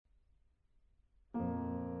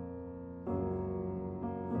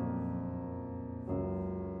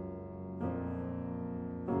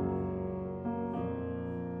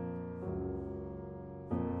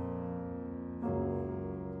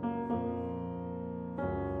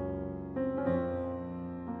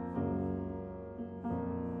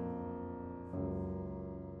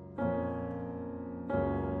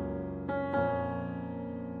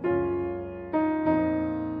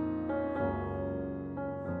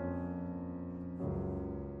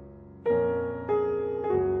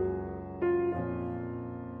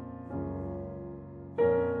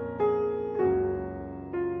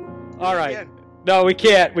All it right. again. No, we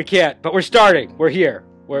can't. We can't. But we're starting. We're here.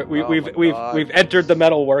 Oh my God. We've entered the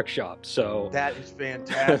metal workshop. So That is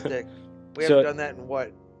fantastic. We haven't so done that in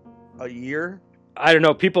what, a year? I don't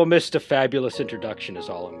know. People missed a fabulous introduction. Is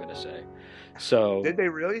all I'm going to say. So Did they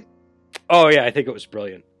really? oh yeah, I think it was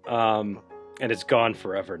brilliant. And it's gone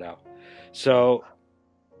forever now. So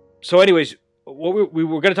anyways, we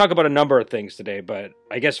were going to talk about a number of things today, but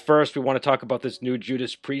I guess first we want to talk about this new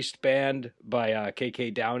Judas Priest band by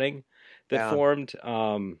KK Downing that Yeah. formed.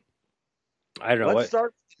 I don't know Let's what.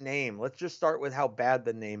 start with the name. Let's just start with how bad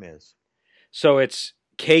the name is. So it's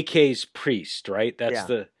KK's Priest, right? That's Yeah.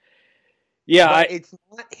 the yeah. But it's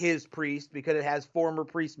not his priest because it has former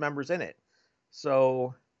priest members in it.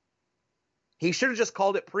 So he should have just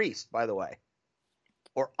called it Priest, by the way.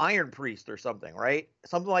 Or Iron Priest or something, right?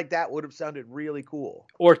 Something like that would have sounded really cool.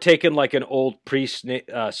 Or taken like an old Priest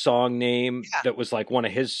song name Yeah. that was like one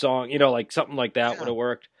of his songs, like something like that Yeah. would have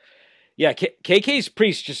worked. Yeah, KK's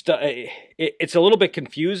Priest just it's a little bit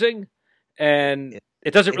confusing, and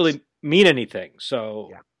it doesn't really mean anything. So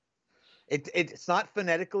yeah. It's not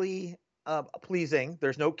phonetically pleasing.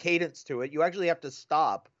 There's no cadence to it. You actually have to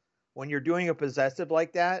stop when you're doing a possessive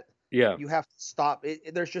like that. yeah, You have to stop.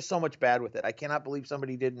 There's just so much bad with it. I cannot believe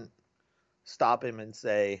somebody didn't stop him and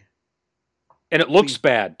say. and it looks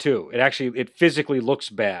bad too. It physically looks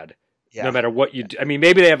bad. Yeah. No matter what you do. I mean,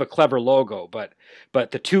 maybe they have a clever logo, but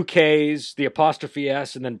the two Ks, the apostrophe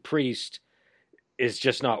S, and then Priest is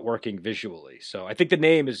just not working visually. So I think the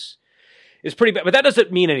name is pretty bad, but that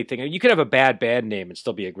doesn't mean anything. You can have a bad band name and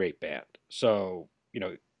still be a great band. So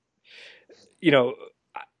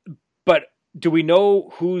but do we know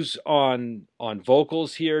who's on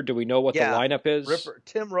vocals here? Do we know what the lineup is?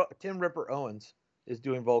 Tim Ripper Owens is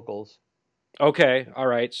doing vocals. Okay, all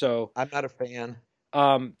right. So I'm not a fan.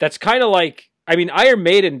 That's kind of like, I mean, Iron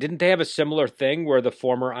Maiden, didn't they have a similar thing where the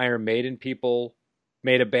former Iron Maiden people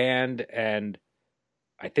made a band, and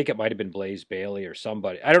I think it might have been Blaze Bailey or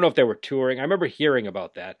somebody. I don't know if they were touring. I remember hearing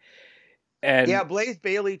about that. And yeah, Blaze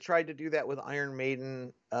Bailey tried to do that with Iron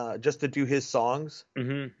Maiden, just to do his songs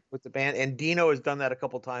with the band, and Dino has done that a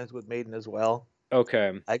couple times with Maiden as well.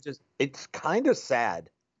 Okay, it's kind of sad.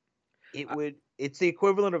 It's the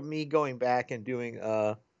equivalent of me going back and doing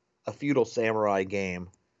a Feudal Samurai game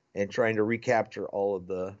and trying to recapture all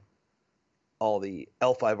the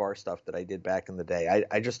L5R stuff that I did back in the day.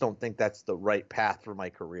 I just don't think that's the right path for my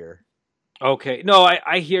career. Okay. No,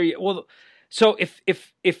 I hear you. Well, so if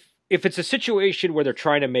it's a situation where they're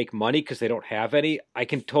trying to make money because they don't have any, I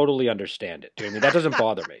can totally understand it. I mean, that doesn't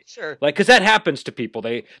bother me. Sure. Like, because that happens to people.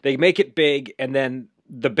 They make it big, and then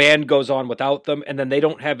the band goes on without them, and then they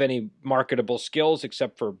don't have any marketable skills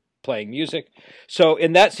except for playing music. So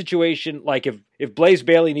in that situation, like if Blaze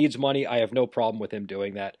Bailey needs money, I have no problem with him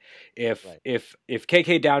doing that. If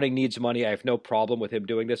KK Downing needs money, I have no problem with him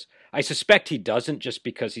doing this. I suspect he doesn't, just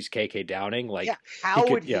because he's KK Downing. Like, yeah, how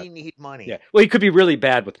would he need money? Yeah, well, he could be really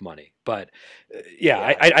bad with money, but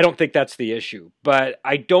I don't think that's the issue. But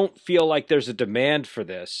I don't feel like there's a demand for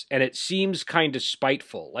this, and it seems kind of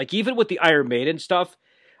spiteful. Like, even with the Iron Maiden stuff,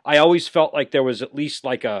 I always felt like there was at least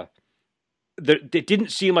like it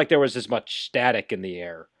didn't seem like there was as much static in the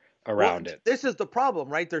air around it. This is the problem,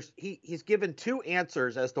 right? He's given two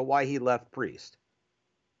answers as to why he left Priest,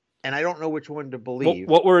 and I don't know which one to believe.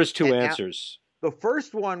 What were his two answers? The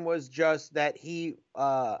first one was just that he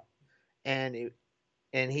and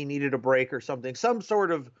he needed a break or something, some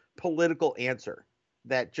sort of political answer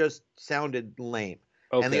that just sounded lame.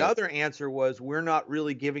 Okay. And the other answer was, we're not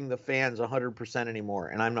really giving the fans 100% anymore,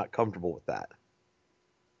 and I'm not comfortable with that.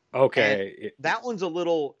 Okay. And that one's a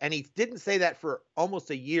little, and he didn't say that for almost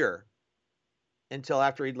a year until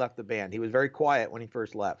after he'd left the band. He was very quiet when he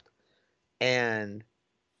first left. And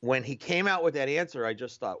when he came out with that answer, I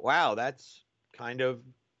just thought, wow, that's kind of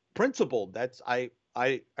principled. I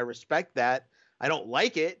respect that. I don't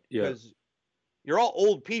like it because you're all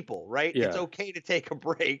old people, right? Yeah. It's okay to take a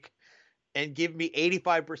break and give me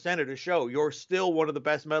 85% of the show. You're still one of the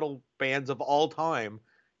best metal bands of all time.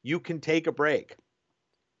 You can take a break.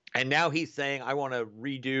 And now he's saying, I want to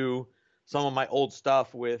redo some of my old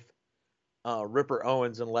stuff with Ripper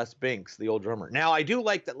Owens and Les Binks, the old drummer. Now, I do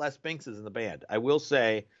like that Les Binks is in the band. I will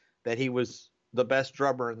say that he was the best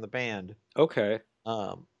drummer in the band. Okay.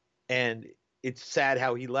 And it's sad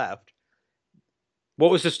how he left.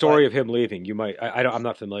 What was the story of him leaving? I'm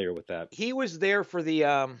not familiar with that. He was there for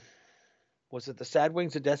the, was it the Sad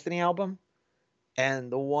Wings of Destiny album?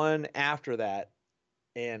 And the one after that.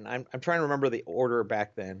 And I'm trying to remember the order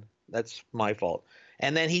back then. That's my fault.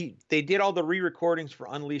 And then they did all the re-recordings for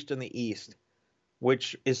Unleashed in the East.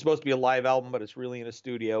 which is supposed to be a live album, but it's really in a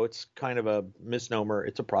studio. It's kind of a misnomer.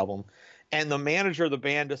 It's a problem. And the manager of the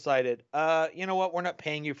band decided, you know what? We're not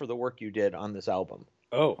paying you for the work you did on this album.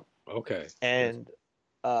 Oh, okay. And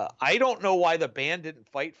I don't know why the band didn't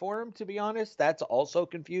fight for him, to be honest. That's also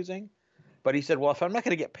confusing. But he said, well, if I'm not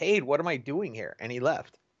going to get paid, what am I doing here? And he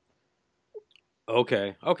left.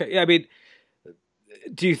 Okay. Okay. Yeah. I mean,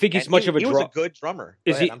 do you think he's And much of a he draw? was a good drummer.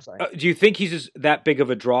 Go Is ahead, he? I'm sorry. Do you think he's that big of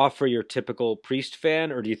a draw for your typical Priest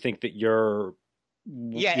fan, or do you think that you're?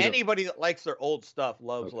 Yeah, anybody that likes their old stuff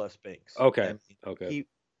loves Okay. Les Binks. Okay. I mean, Okay.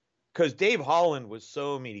 Because Dave Holland was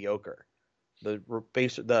so mediocre, the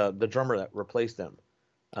drummer that replaced him.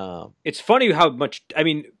 It's funny how much. I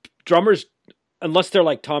mean, drummers, unless they're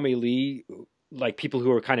like Tommy Lee, like people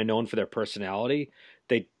who are kind of known for their personality,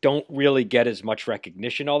 they don't really get as much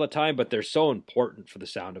recognition all the time, but they're so important for the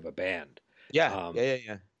sound of a band. Yeah, Um,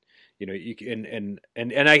 yeah. you know, you can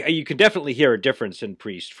you can definitely hear a difference in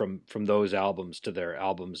Priest from those albums to their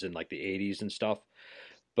albums in like the '80s and stuff.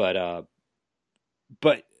 But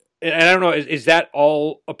but and I don't know, is that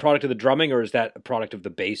all a product of the drumming, or is that a product of the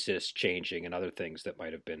bassist changing and other things that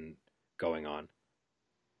might have been going on?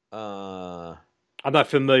 Uh, I'm not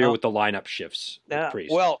familiar uh, with the lineup shifts with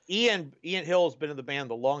Priest. well, Ian Hill's been in the band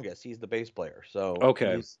the longest. He's the bass player, so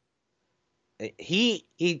Okay.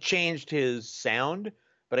 he changed his sound,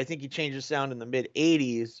 but I think he changed his sound in the mid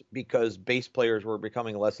 '80s because bass players were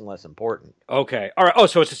becoming less and less important. Okay. All right. Oh,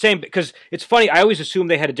 so it's the same, because it's funny. I always assume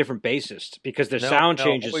they had a different bassist because their sound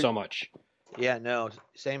changes so much. Yeah, no,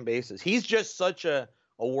 same basis. He's just such a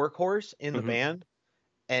workhorse in the band,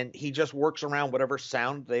 and he just works around whatever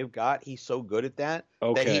sound they've got. He's so good at that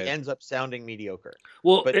that he ends up sounding mediocre.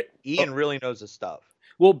 Well, but Ian really knows his stuff.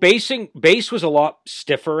 Well, bass was a lot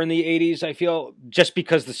stiffer in the '80s. I feel, just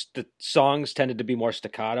because the songs tended to be more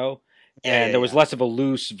staccato, and there was less of a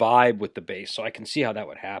loose vibe with the bass. So I can see how that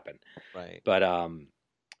would happen. Right.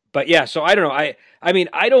 But yeah. So I don't know. I mean,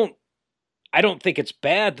 I don't think it's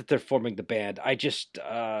bad that they're forming the band. I just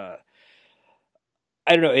I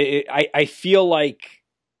don't know. I feel like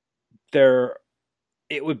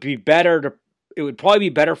it would be better to. It would probably be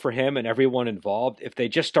better for him and everyone involved if they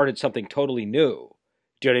just started something totally new.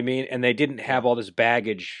 Do you know what I mean? And they didn't have all this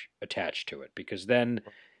baggage attached to it, because then,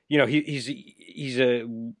 you know, he's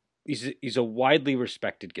a widely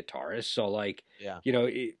respected guitarist. So like, you know,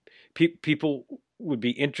 people would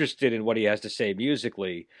be interested in what he has to say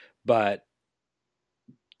musically, but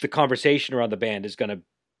the conversation around the band is going to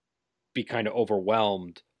be kind of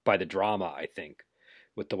overwhelmed by the drama, I think,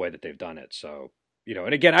 with the way that they've done it. So, you know,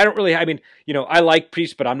 and again, I mean, you know, I like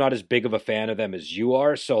Priest, but I'm not as big of a fan of them as you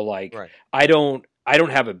are. So like, I don't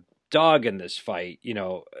have a dog in this fight, you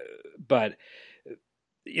know, but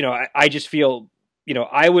you know, I just feel, you know,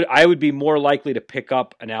 I would be more likely to pick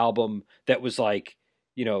up an album that was like,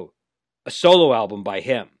 you know, a solo album by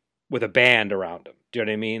him with a band around him. Do you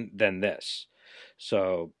know what I mean? Than this.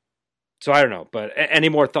 So I don't know, but any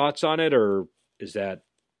more thoughts on it, or is that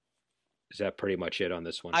pretty much it on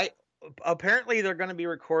this one? Apparently they're going to be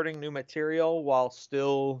recording new material while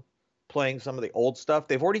still playing some of the old stuff.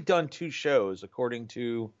 They've already done 2 shows, according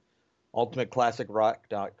to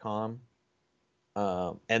ultimateclassicrock.com.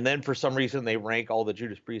 And then for some reason they rank all the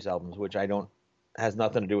Judas Priest albums, which has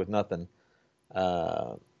nothing to do with nothing.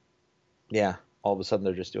 Yeah, all of a sudden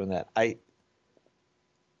they're just doing that. I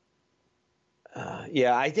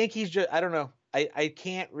think he's just, I don't know. I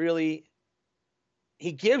can't really,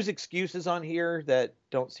 he gives excuses on here that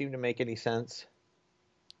don't seem to make any sense.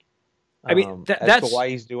 I mean, that's why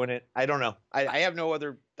he's doing it. I don't know. I have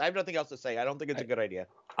nothing else to say. I don't think it's a good idea.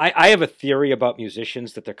 I have a theory about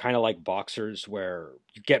musicians that they're kind of like boxers, where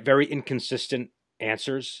you get very inconsistent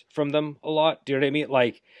answers from them a lot. Do you know what I mean?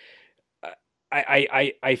 Like,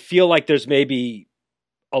 I feel like there's maybe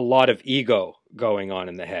a lot of ego going on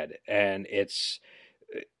in the head, and it's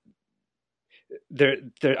there.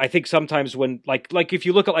 I think sometimes when like if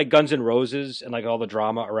you look at like Guns N' Roses and like all the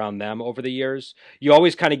drama around them over the years, you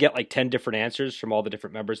always kind of get like 10 different answers from all the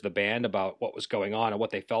different members of the band about what was going on and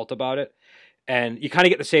what they felt about it. And you kind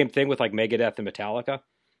of get the same thing with like Megadeth and Metallica.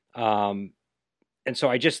 And so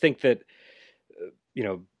I just think that, you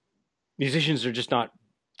know, musicians are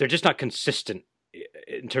they're just not consistent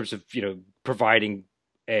in terms of, you know, providing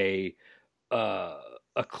a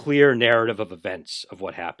clear narrative of events of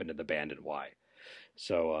what happened in the band and why.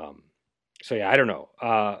 So yeah, I don't know.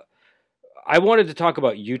 I wanted to talk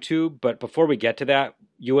about YouTube, but before we get to that,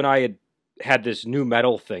 you and I had this new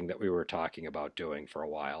metal thing that we were talking about doing for a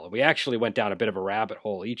while, and we actually went down a bit of a rabbit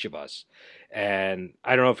hole, each of us. And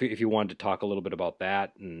I don't know if you wanted to talk a little bit about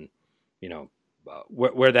that, and you know,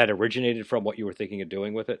 where that originated from, what you were thinking of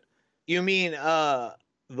doing with it. You mean the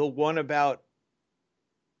one about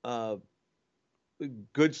uh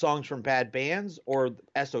good songs from bad bands or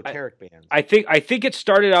I, esoteric bands? I think it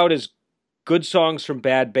started out as good songs from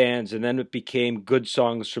bad bands, and then it became good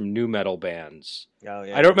songs from new metal bands. Oh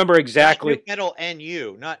I don't yeah. remember Not new exactly. metal and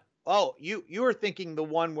you, not oh, you were thinking the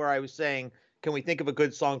one where I was saying, can we think of a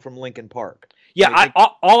good song from Linkin Park? Can Yeah, we think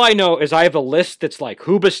all I know is I have a list that's like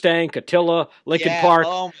Hoobastank, Attila, Linkin Yeah, Park,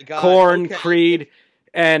 oh my god. Korn, Okay. If Creed,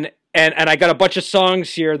 and I got a bunch of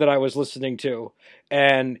songs here that I was listening to,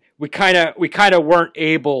 and we kind of weren't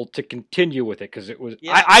able to continue with it because it was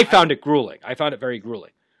yeah, I I found it grueling. I found it very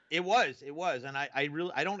grueling. it was, and I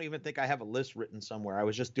really I don't even think I have a list written somewhere. I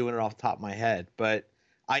was just doing it off the top of my head, but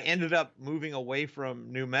I ended up moving away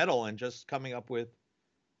from new metal and just coming up with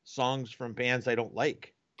songs from bands I don't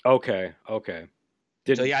like. Okay, okay.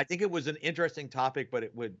 So Did yeah, I think it was an interesting topic, but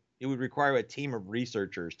it would require a team of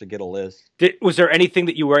researchers to get a list. was there anything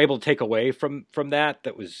that you were able to take away from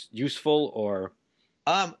that was useful or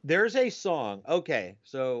There's a song. Okay,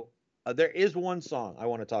 so there is one song I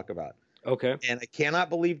want to talk about, okay? and I cannot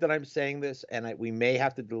believe that I'm saying this, and we may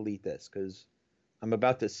have to delete this because I'm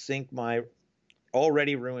about to sink my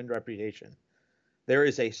already ruined reputation. There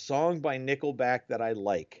is a song by Nickelback that I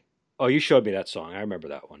like. Oh, you showed me that song. I remember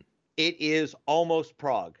that one. It is almost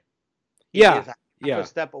prog. It Yeah, is half a yeah.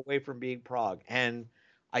 step away from being prog, and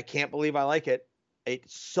I can't believe I like it. It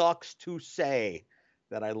sucks to say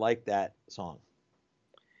that I like that song.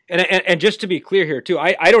 And just to be clear here too,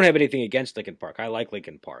 I don't have anything against Lincoln Park. I like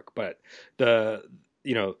Lincoln Park, but the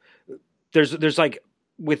you know there's like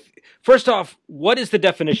with first off, what is the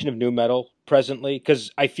definition of new metal presently?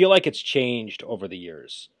 Because I feel like it's changed over the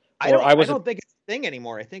years. I Or don't I I wasn't. don't think it's a thing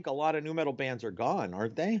anymore. I think a lot of new metal bands are gone,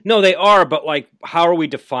 aren't they? No, they are, but like, how are we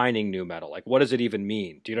defining new metal? Like, what does it even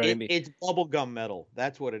mean? Do you know what I mean? It's bubblegum metal.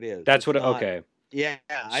 That's what it is. That's It's what. not. Okay. Yeah,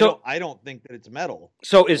 I don't So I don't think that it's metal.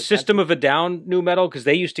 so is But that's System of a Down new metal? Because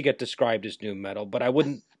they used to get described as new metal, but I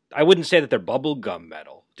wouldn't say that they're bubblegum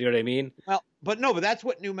metal. Do you know what I mean? well, but no, but that's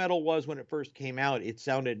what new metal was when it first came out. It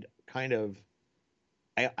sounded kind of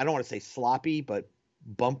I don't want to say sloppy, but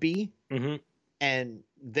bumpy. Hmm. And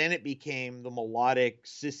then it became the melodic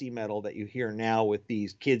sissy metal that you hear now with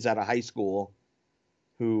these kids out of high school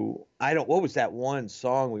who I don't what was that one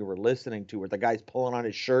song we were listening to where the guy's pulling on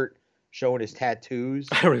his shirt showing his tattoos?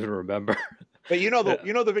 I don't even remember. But you know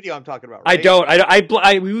the video I'm talking about, I right?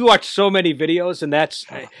 don't. We watched so many videos, and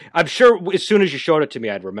I'm sure as soon as you showed it to me,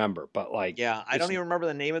 I'd remember. But like, Yeah, I it's don't even remember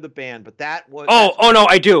the name of the band, but oh no,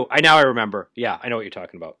 I do. I remember. Yeah, I know what you're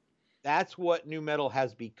talking about. that's what new metal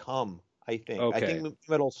has become, I think. I think Okay, new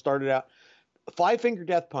metal started out Five Finger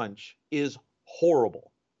Death Punch is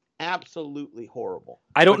horrible. Absolutely horrible.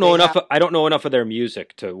 I don't But know enough. I don't know enough of their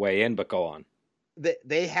music to weigh in, but go on.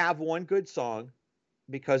 they have one good song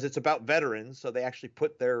because it's about veterans, so they actually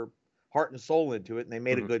put their heart and soul into it and they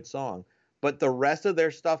made a Hmm. good song. But the rest of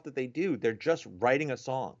their stuff that they do, they're just writing a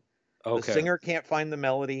song. The Okay, singer can't find the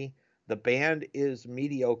melody. The band is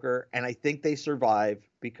mediocre, and I think they survive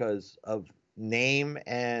because of name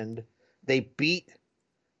and they beat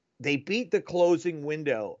they beat the closing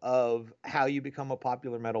window of how you become a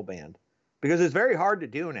popular metal band because it's very hard to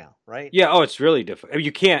do now, right? yeah. Oh, it's really difficult. I mean,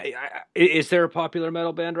 you can't. Is there a popular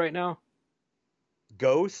metal band right now?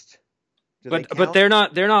 Ghost, do they But count? they're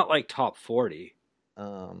not like top 40.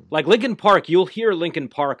 Um, Like Linkin Park, you'll hear Linkin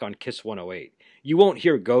Park on Kiss 108. You won't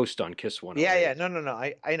hear Ghost on Kiss yeah, 108.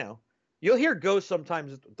 no. I know. You'll hear Ghost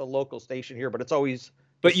sometimes at the local station here, but it's always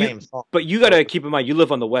the But you same song. but you got So, to keep in mind you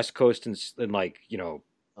live on the West Coast in like, we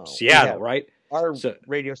Seattle, have right? our So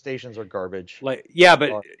radio stations are garbage. like yeah, but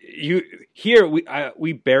Sorry. you here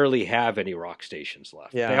we barely have any rock stations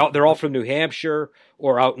left. Yeah, They're all from New Hampshire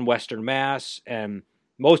or out in Western Mass, and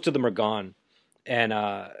most of them are gone. And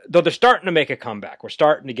though they're starting to make a comeback, we're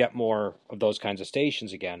starting to get more of those kinds of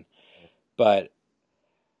stations again. But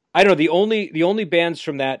I don't know. The only bands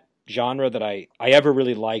from that genre that I ever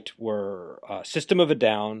really liked were System of a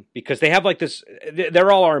Down because they have like this.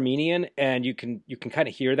 They're all Armenian, and you can kind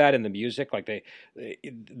of hear that in the music. Like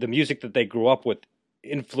the music that they grew up with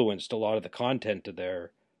influenced a lot of the content of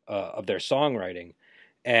their songwriting,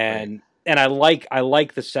 right. and I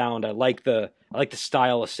like the sound. I like the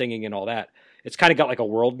style of singing and all that. It's kind of got like a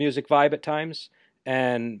world music vibe at times.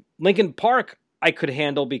 And Linkin Park I could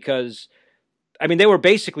handle because I mean, they were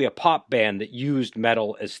basically a pop band that used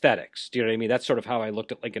metal aesthetics. Do you know what I mean? That's sort of how I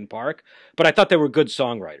looked at Linkin Park. But I thought they were good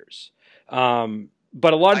songwriters.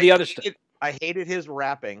 But a lot of I the other stuff, I hated his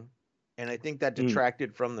rapping, and I think that mm,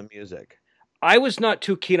 detracted from the music. I was not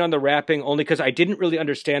too keen on the rapping only because I didn't really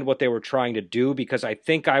understand what they were trying to do because I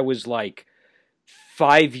think I was like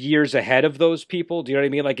 5 years ahead of those people. Do you know what I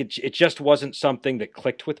mean? Like it just wasn't something that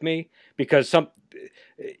clicked with me because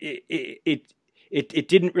it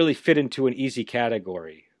didn't really fit into an easy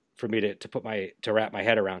category for me to wrap my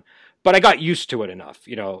head around. But I got used to it enough,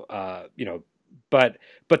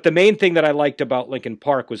 But the main thing that I liked about Linkin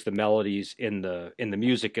Park was the melodies in the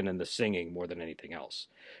music and in the singing more than anything else.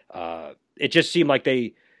 It just seemed like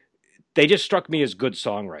they just struck me as good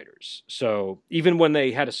songwriters. So even when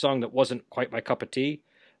they had a song that wasn't quite my cup of tea,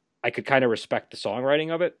 I could kind of respect the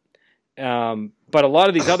songwriting of it. But a lot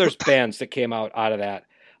of these other bands that came out of that,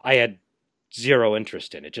 I had zero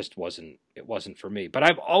interest in. It just wasn't for me. But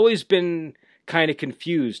I've always been kind of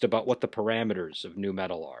confused about what the parameters of nu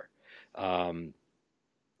metal are.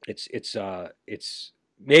 It's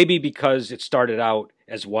maybe because it started out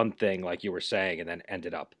as one thing, like you were saying, and then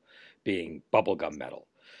ended up being bubblegum metal.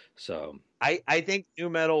 So I think nu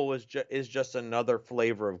metal is just another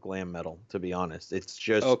flavor of glam metal. To be honest, it's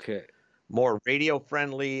just okay, more radio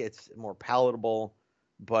friendly. It's more palatable,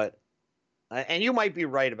 but and you might be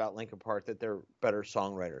right about Linkin Park that they're better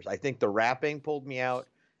songwriters. I think the rapping pulled me out,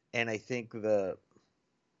 and I think the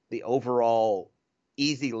overall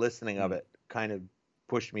easy listening of it kind of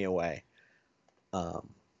pushed me away.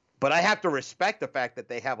 But I have to respect the fact that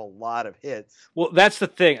they have a lot of hits. Well, that's the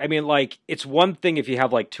thing. I mean, like, it's one thing if you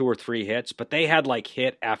have like 2 or 3 hits, but they had like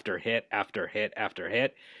hit after hit after hit after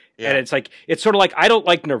hit. Yeah. And it's sort of like, I don't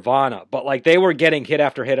like Nirvana, but like they were getting hit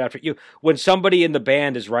after hit after you. When somebody in the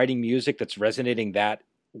band is writing music that's resonating that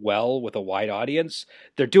well with a wide audience,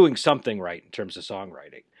 they're doing something right in terms of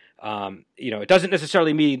songwriting. It doesn't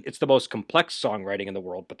necessarily mean it's the most complex songwriting in the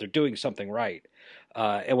world, but they're doing something right.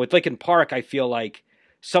 And with Linkin Park, I feel like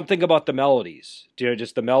something about the melodies,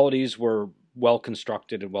 just the melodies were well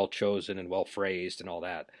constructed and well chosen and well phrased and all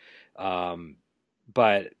that.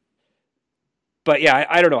 But yeah,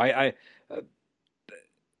 I don't know.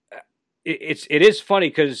 It is funny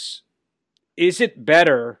because is it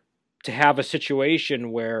better to have a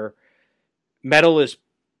situation where metal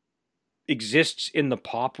exists in the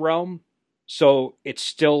pop realm, so it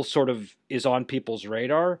still sort of is on people's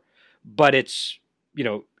radar, but it's,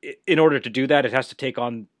 in order to do that, it has to take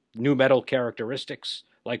on nu metal characteristics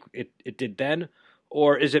like it did then?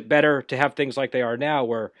 Or is it better to have things like they are now,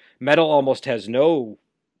 where metal almost has no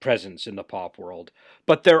presence in the pop world,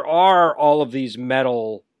 but there are all of these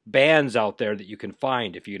metal bands out there that you can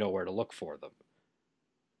find if you know where to look for them?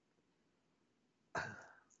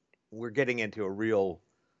 We're getting into a real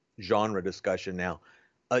genre discussion now.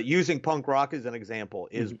 Using punk rock as an example,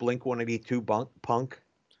 is Blink-182 punk?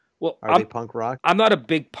 Well, are they punk rock? I'm not a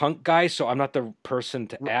big punk guy, so I'm not the person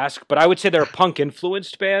to ask. But I would say they're a punk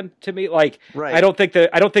influenced band to me. Like, right. I don't think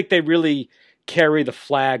they really carry the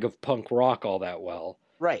flag of punk rock all that well.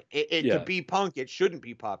 Right. To be punk, it shouldn't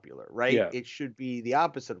be popular, right? Yeah. It should be the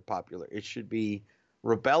opposite of popular. It should be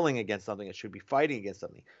rebelling against something. It should be fighting against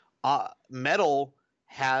something. Metal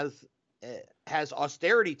has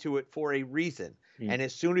austerity to it for a reason. And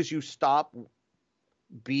as soon as you stop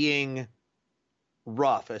being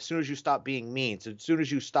rough, as soon as you stop being mean, so as soon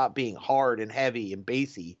as you stop being hard and heavy and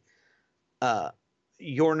bassy,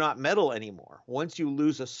 you're not metal anymore. Once you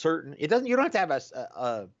lose you don't have to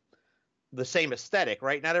have the same aesthetic,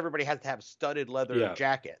 right? Not everybody has to have studded leather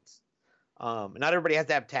jackets. Not everybody has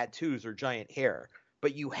to have tattoos or giant hair,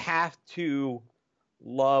 but you have to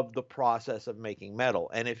love the process of making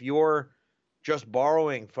metal. And if you're just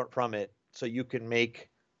borrowing from it so you can make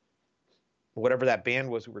whatever that band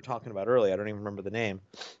was we were talking about earlier, I don't even remember the name.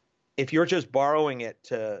 If you're just borrowing it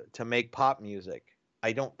to make pop music,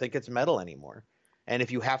 I don't think it's metal anymore. And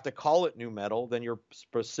if you have to call it nu metal, then you're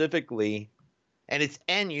specifically, and it's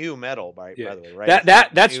NU metal, by the way, right?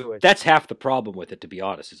 That's half the problem with it, to be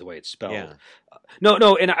honest, is the way it's spelled. Yeah.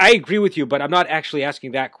 No, and I agree with you, but I'm not actually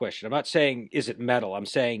asking that question. I'm not saying is it metal. I'm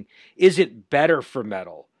saying is it better for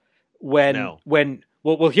metal when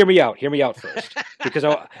Well, hear me out. Hear me out first, because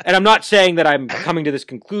and I'm not saying that I'm coming to this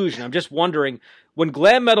conclusion. I'm just wondering, when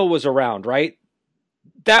glam metal was around, right?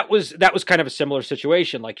 That was kind of a similar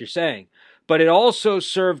situation, like you're saying, but it also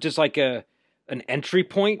served as like an entry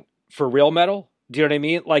point for real metal. Do you know what I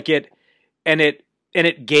mean? Like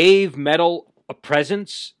it gave metal a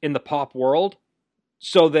presence in the pop world,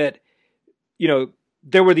 so that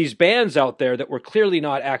there were these bands out there that were clearly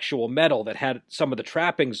not actual metal that had some of the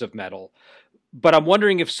trappings of metal. But I'm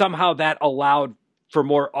wondering if somehow that allowed for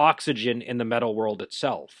more oxygen in the metal world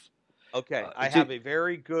itself. Okay, I have a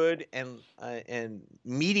very good and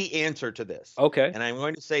meaty answer to this. Okay. And I'm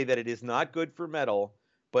going to say that it is not good for metal,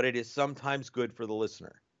 but it is sometimes good for the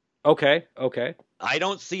listener. Okay. I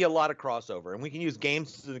don't see a lot of crossover, and we can use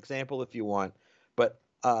games as an example if you want. But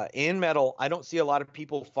In metal, I don't see a lot of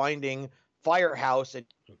people finding Firehouse and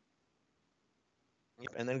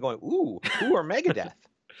then going, ooh, who are Megadeth?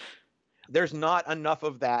 There's not enough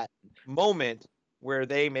of that moment where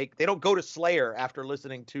they don't go to Slayer after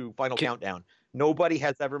listening to Final Countdown. Nobody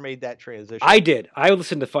has ever made that transition. I did. I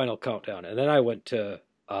listened to Final Countdown, and then I went to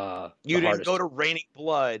you didn't go to Raining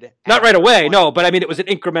Blood. Not right away, no. But I mean, it was an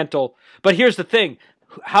incremental. But here's the thing: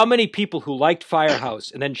 how many people who liked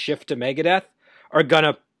Firehouse and then shift to Megadeth are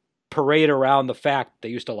gonna parade around the fact they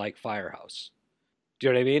used to like Firehouse? Do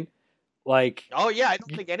you know what I mean? Like, oh yeah, I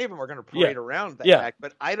don't think any of them are going to parade around that fact,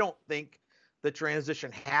 but I don't think the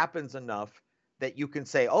transition happens enough that you can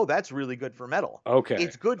say, oh, that's really good for metal. Okay.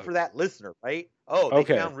 It's good for that listener, right? Oh,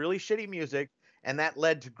 they found really shitty music and that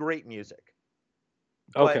led to great music.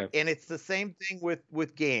 But, and it's the same thing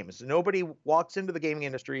with games. Nobody walks into the gaming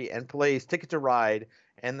industry and plays Ticket to Ride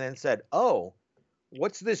and then said, oh,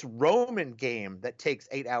 what's this Roman game that takes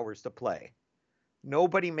 8 hours to play?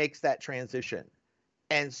 Nobody makes that transition.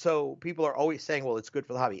 And so people are always saying, well, it's good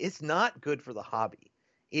for the hobby. It's not good for the hobby.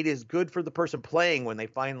 It is good for the person playing when they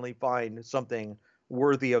finally find something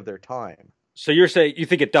worthy of their time. So you're saying you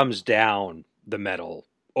think it dumbs down the metal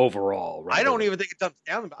overall, right? I don't even think it dumbs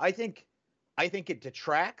down. But I think it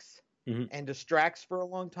detracts and distracts for a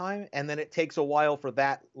long time. And then it takes a while for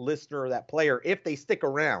that listener or that player, if they stick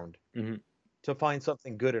around, to find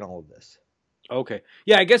something good in all of this. Okay.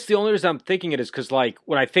 Yeah, I guess the only reason I'm thinking it is because, like,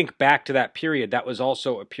 when I think back to that period, that was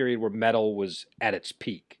also a period where metal was at its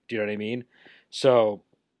peak. Do you know what I mean? So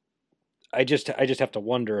I just have to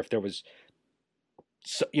wonder if there was,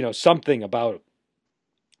 something about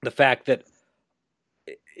the fact that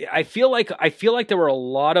I feel like there were a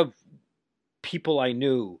lot of people I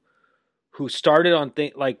knew who started on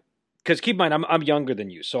because keep in mind I'm younger than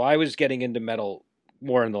you, so I was getting into metal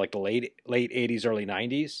more in the late 80s, early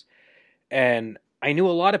 90s. And I knew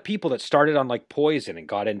a lot of people that started on like Poison and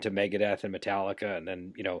got into Megadeth and Metallica and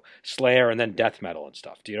then, Slayer and then death metal and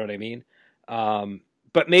stuff. Do you know what I mean?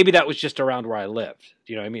 But maybe that was just around where I lived.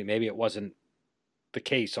 Do you know what I mean? Maybe it wasn't the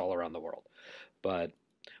case all around the world. But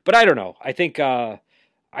I don't know. I think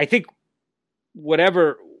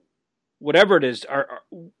whatever it is,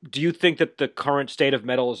 do you think that the current state of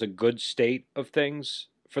metal is a good state of things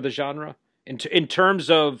for the genre in terms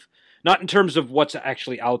of, not in terms of what's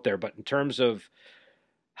actually out there, but in terms of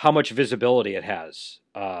how much visibility it has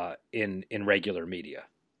in regular media?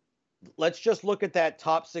 Let's just look at that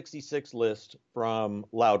top 66 list from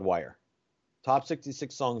Loudwire. Top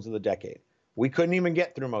 66 songs of the decade. We couldn't even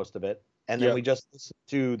get through most of it, and then we just listened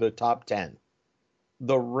to the top 10.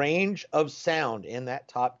 The range of sound in that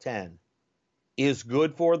top 10 is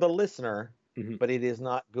good for the listener, but it is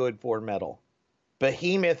not good for metal.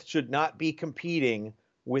 Behemoth should not be competing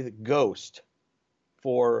with Ghost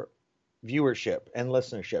for viewership and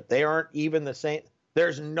listenership. They aren't even the same.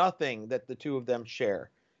 There's nothing that the two of them share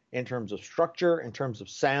in terms of structure, in terms of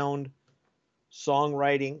sound,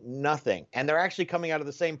 songwriting, nothing. And they're actually coming out of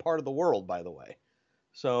the same part of the world, by the way.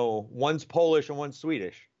 So one's Polish and one's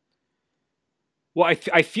Swedish. Well,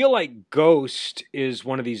 I feel like Ghost is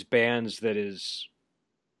one of these bands that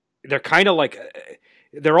they're kind of like,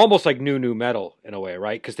 they're almost like new metal in a way,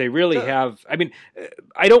 right? Because they really have. I mean,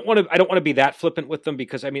 I don't want to be that flippant with them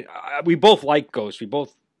because I mean, we both like Ghost. We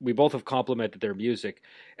both have complimented their music,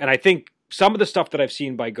 and I think some of the stuff that I've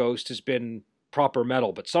seen by Ghost has been proper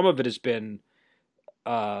metal, but some of it has been,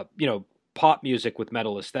 pop music with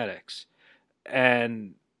metal aesthetics,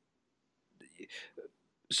 and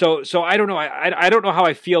so I don't know. I don't know how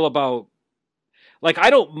I feel about. Like, I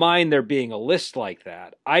don't mind there being a list like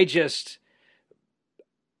that. I just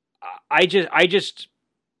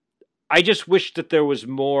wish that there was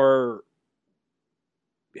more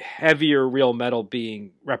heavier real metal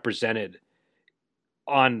being represented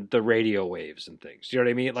on the radio waves and things. You know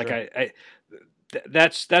what I mean? Like, sure.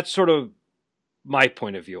 That's sort of my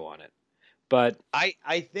point of view on it. But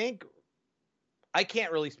I think I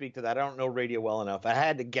can't really speak to that. I don't know radio well enough. I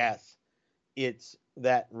had to guess it's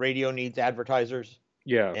that radio needs advertisers.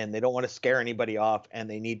 Yeah. And they don't want to scare anybody off, and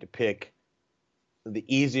they need to pick the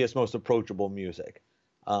easiest, most approachable music.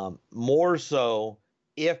 More so,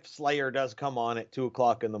 if Slayer does come on at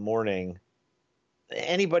 2:00 in the morning,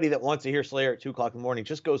 anybody that wants to hear Slayer at 2:00 in the morning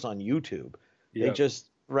just goes on YouTube. Yep. They just,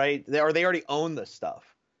 right? They already own the stuff.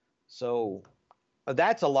 So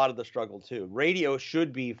that's a lot of the struggle too. Radio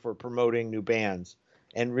should be for promoting new bands,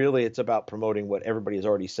 and really it's about promoting what everybody has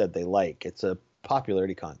already said they like. It's a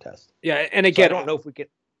popularity contest. Yeah, and again, so I don't know if we can.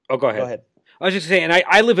 Oh, go ahead. I was just saying, and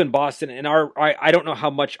I live in Boston, and I don't know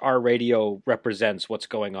how much our radio represents what's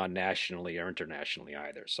going on nationally or internationally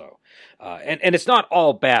either. So, and it's not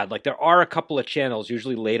all bad. Like there are a couple of channels,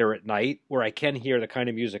 usually later at night, where I can hear the kind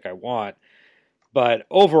of music I want. But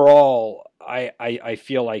overall, I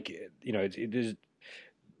feel like it is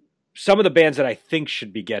some of the bands that I think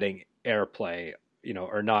should be getting airplay,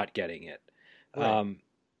 are not getting it. Right.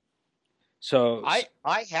 So I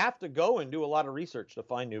have to go and do a lot of research to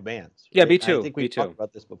find new bands. yeah, Right? me And I too. think Me we've talked too.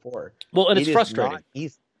 about this before. Well, and It it's is frustrating. not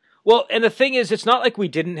easy. Well, and the thing is, it's not like we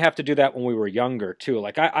didn't have to do that when we were younger too.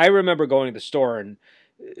 Like I remember going to the store and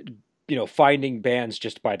finding bands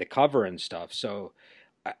just by the cover and stuff. So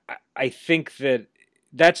I think that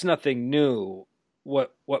that's nothing new.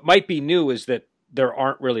 What might be new is that there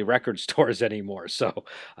aren't really record stores anymore. So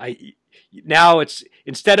I now it's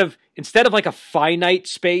instead of like a finite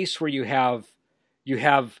space where you have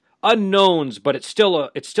unknowns, but it's still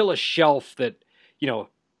a shelf that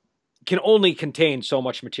can only contain so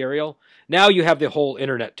much material. Now you have the whole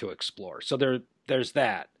internet to explore. So there's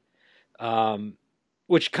that.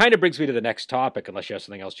 Which kind of brings me to the next topic, unless you have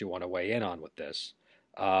something else you want to weigh in on with this,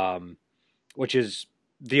 which is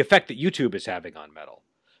the effect that YouTube is having on metal.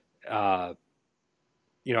 Uh,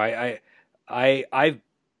 you know,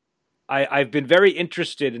 I've been very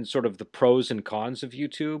interested in sort of the pros and cons of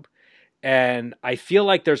YouTube, and I feel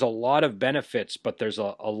like there's a lot of benefits, but there's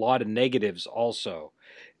a lot of negatives also.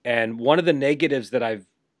 And one of the negatives that I've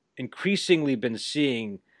increasingly been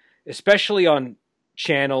seeing, especially on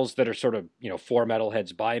channels that are sort of for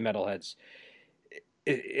metalheads, by metalheads,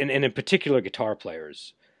 and in particular guitar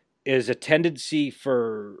players, is a tendency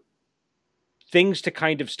for things to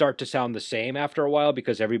kind of start to sound the same after a while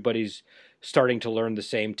because everybody's starting to learn the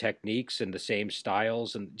same techniques and the same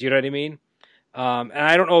styles. And do you know what I mean? And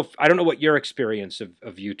I don't know what your experience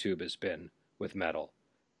of YouTube has been with metal,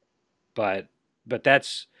 but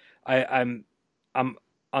that's I'm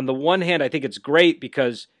on the one hand I think it's great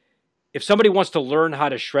because if somebody wants to learn how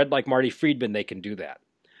to shred like Marty Friedman, they can do that.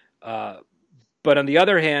 But on the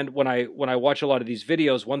other hand, when I watch a lot of these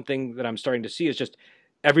videos, one thing that I'm starting to see is just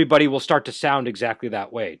everybody will start to sound exactly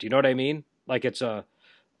that way. Do you know what I mean? Like it's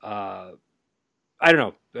I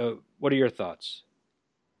don't know. What are your thoughts?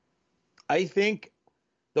 I think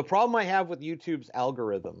the problem I have with YouTube's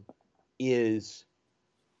algorithm is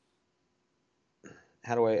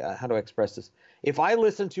how do I express this? If I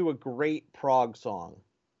listen to a great prog song,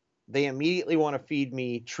 they immediately want to feed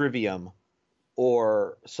me Trivium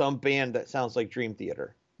or some band that sounds like Dream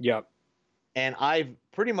Theater. Yep. And I've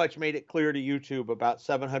pretty much made it clear to YouTube about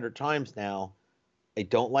 700 times now, I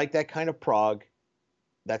don't like that kind of prog.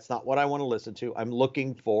 That's not what I want to listen to. I'm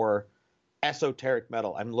looking for esoteric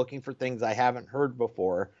metal. I'm looking for things I haven't heard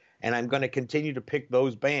before, and I'm going to continue to pick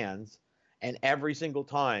those bands. And every single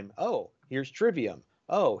time, oh, here's Trivium.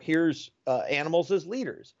 Oh, here's Animals as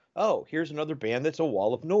Leaders. Oh, here's another band that's a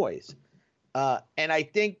wall of noise. And I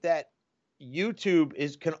think that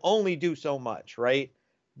YouTube can only do so much, right?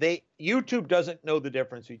 YouTube doesn't know the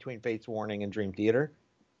difference between Fates Warning and Dream Theater.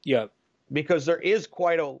 Yep. Because there is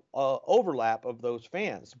quite a overlap of those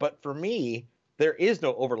fans. But for me, there is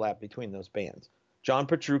no overlap between those bands. John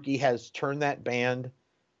Petrucci has turned that band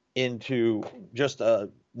into just a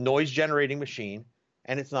noise generating machine,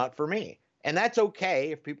 and it's not for me. And that's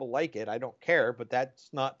okay if people like it. I don't care, but that's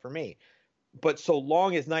not for me. But so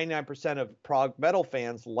long as 99% of prog metal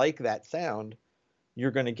fans like that sound, you're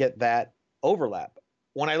going to get that overlap.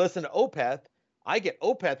 When I listen to Opeth, I get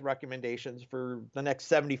Opeth recommendations for the next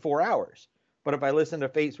 74 hours. But if I listen to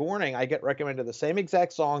Fates Warning, I get recommended the same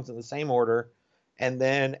exact songs in the same order. And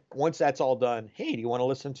then once that's all done, hey, do you want to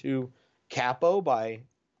listen to Capo by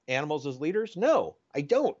Animals as Leaders? No, I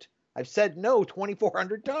don't. I've said no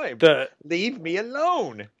 2,400 times. Leave me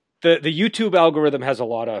alone. The YouTube algorithm has a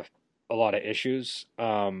lot of issues.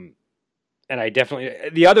 And I definitely,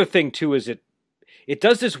 the other thing too is it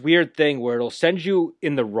does this weird thing where it'll send you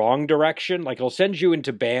in the wrong direction. Like it'll send you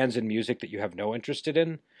into bands and music that you have no interest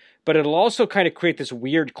in, but it'll also kind of create this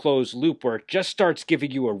weird closed loop where it just starts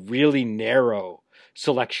giving you a really narrow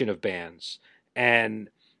selection of bands and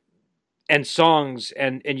songs,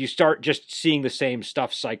 and you start just seeing the same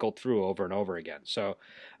stuff cycled through over and over again. So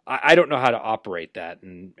I don't know how to operate that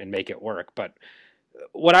and make it work. But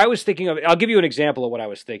what I was thinking of, I'll give you an example of what I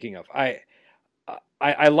was thinking of.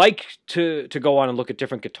 I like to go on and look at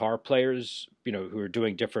different guitar players, who are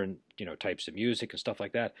doing different, types of music and stuff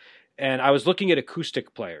like that. And I was looking at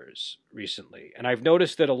acoustic players recently, and I've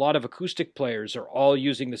noticed that a lot of acoustic players are all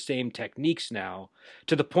using the same techniques now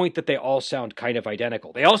to the point that they all sound kind of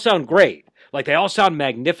identical. They all sound great. Like they all sound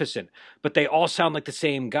magnificent, but they all sound like the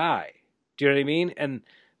same guy. Do you know what I mean? And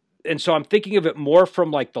and so I'm thinking of it more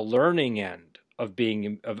from like the learning end of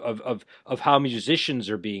being of how musicians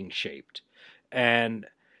are being shaped, and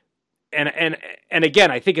and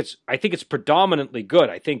again, I think it's predominantly good.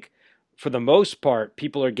 I think for the most part,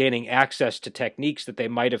 people are gaining access to techniques that they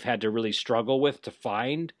might have had to really struggle with to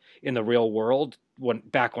find in the real world when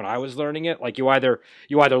I was learning it. Like you either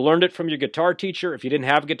learned it from your guitar teacher. If you didn't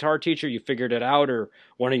have a guitar teacher, you figured it out, or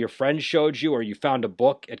one of your friends showed you, or you found a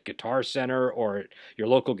book at Guitar Center or at your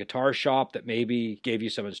local guitar shop that maybe gave you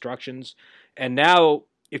some instructions. And now,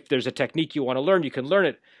 if there's a technique you want to learn, you can learn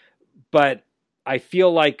it. But I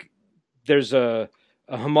feel like there's a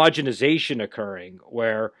homogenization occurring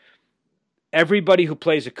where everybody who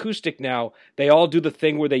plays acoustic now, they all do the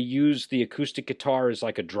thing where they use the acoustic guitar as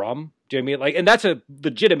like a drum. Do you know what I mean? Like, and that's a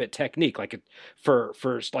legitimate technique. Like for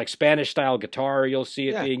like Spanish style guitar, you'll see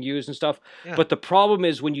it being used and stuff. Yeah. But the problem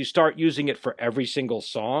is when you start using it for every single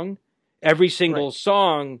song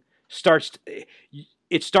starts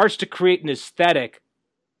it starts to create an aesthetic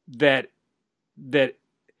that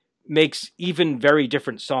makes even very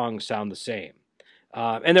different songs sound the same.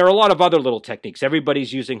 And there are a lot of other little techniques.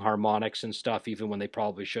 Everybody's using harmonics and stuff, even when they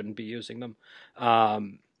probably shouldn't be using them.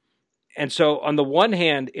 And so, on the one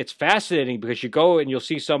hand, it's fascinating because you go and you'll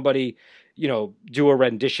see somebody, do a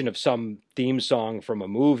rendition of some theme song from a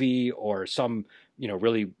movie or some,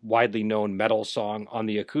 really widely known metal song on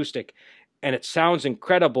the acoustic, and it sounds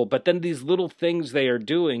incredible. But then these little things they are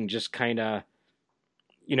doing just kind of,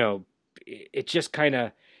 it just kind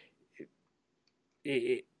of.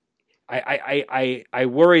 I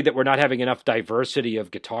worry that we're not having enough diversity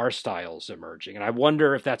of guitar styles emerging, and I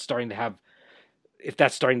wonder if that's starting to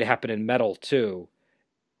happen in metal too,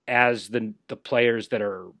 as the players that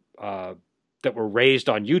are that were raised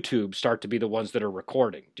on YouTube start to be the ones that are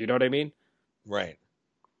recording. Do you know what I mean? Right.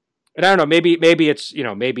 And I don't know. Maybe it's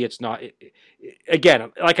maybe it's not.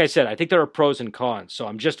 Again, like I said, I think there are pros and cons. So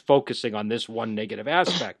I'm just focusing on this one negative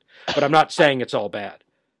aspect, but I'm not saying it's all bad.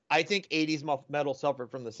 I think 80s metal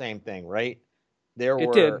suffered from the same thing, right? There It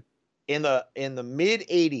were did. in the mid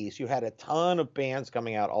 80s, you had a ton of bands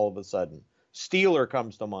coming out all of a sudden. Steeler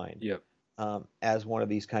comes to mind. Yep. As one of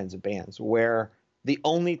these kinds of bands where the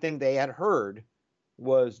only thing they had heard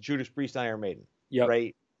was Judas Priest and Iron Maiden. Yep.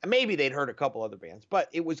 Right? Maybe they'd heard a couple other bands, but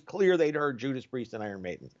it was clear they'd heard Judas Priest and Iron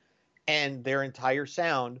Maiden. And their entire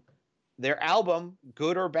sound, their album,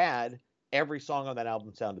 good or bad, every song on that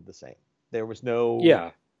album sounded the same. There was no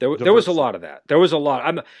There was a lot of that. There was a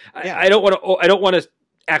lot. I don't want to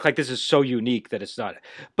act like this is so unique that it's not.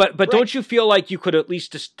 But don't you feel like you could at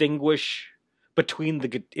least distinguish between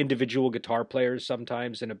the individual guitar players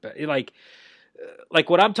sometimes like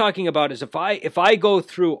what I'm talking about is if I go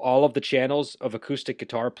through all of the channels of acoustic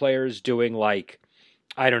guitar players doing like,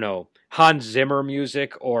 I don't know, Hans Zimmer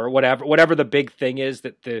music or whatever the big thing is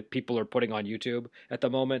that the people are putting on YouTube at the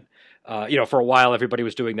moment. For a while everybody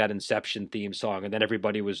was doing that Inception theme song, and then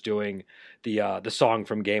everybody was doing the song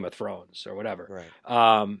from Game of Thrones or whatever.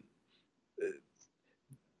 Right.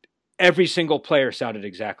 Every single player sounded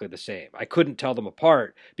exactly the same. I couldn't tell them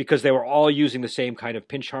apart because they were all using the same kind of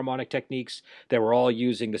pinch harmonic techniques. They were all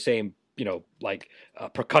using the same,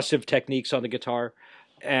 percussive techniques on the guitar.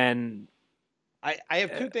 And I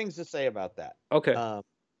have two things to say about that. Okay.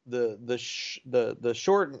 The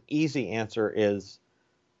short and easy answer is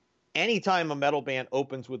anytime a metal band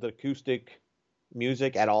opens with acoustic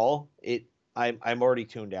music at all, I'm already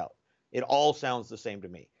tuned out. It all sounds the same to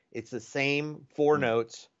me. It's the same four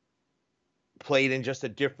notes played in just a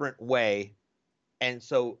different way. And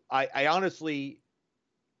so I honestly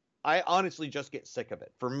just get sick of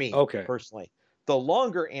it for me personally. The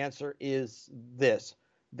longer answer is this.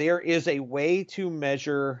 There is a way to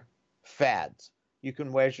measure fads. You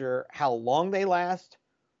can measure how long they last,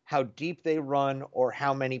 how deep they run, or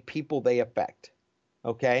how many people they affect.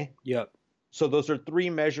 Okay? Yep. So those are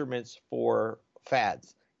three measurements for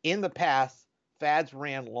fads. In the past, fads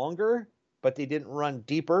ran longer, but they didn't run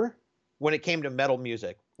deeper when it came to metal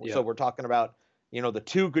music. Yep. So we're talking about, the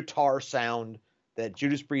two guitar sound that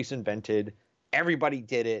Judas Priest invented. Everybody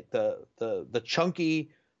did it. The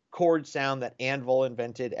chunky chord sound that Anvil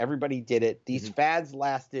invented. Everybody did it. These fads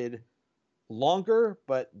lasted longer,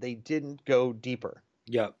 but they didn't go deeper.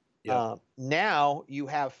 Yep. Now you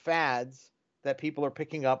have fads that people are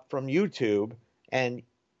picking up from YouTube, and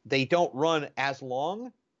they don't run as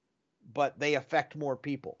long, but they affect more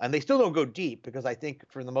people. And they still don't go deep because I think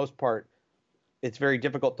for the most part, it's very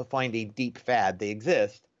difficult to find a deep fad. They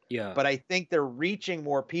exist. Yeah. But I think they're reaching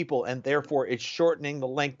more people, and therefore it's shortening the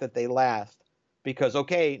length that they last. Because,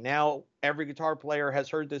 okay, now every guitar player has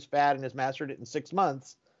heard this fad and has mastered it in 6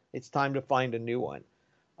 months. It's time to find a new one.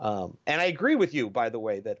 And I agree with you, by the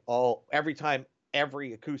way, that every time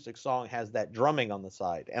every acoustic song has that drumming on the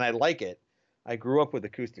side, and I like it. I grew up with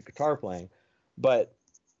acoustic guitar playing, but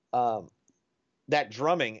um, that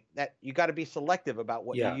drumming, that you got to be selective about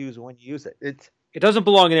what you Yeah. use when you use it. It doesn't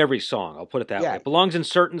belong in every song. I'll put it that way. Yeah, It belongs in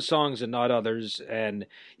certain songs and not others. And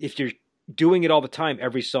if you're doing it all the time,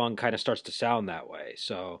 every song kind of starts to sound that way.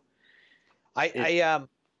 So I it,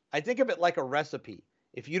 I think of it like a recipe.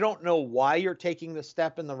 If you don't know why you're taking the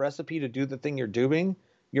step in the recipe to do the thing you're doing,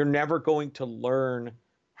 you're never going to learn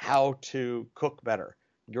how to cook better.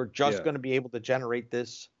 You're just yeah, going to be able to generate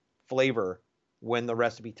this flavor when the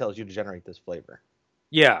recipe tells you to generate this flavor.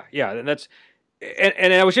 yeah. And that's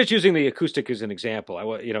and I was just using the acoustic as an example.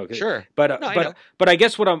 Sure. but No, I know. but I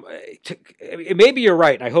guess what maybe you're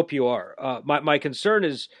right, and I hope you are. My concern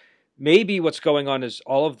is maybe what's going on is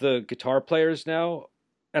all of the guitar players now,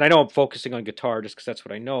 and I know I'm focusing on guitar just because that's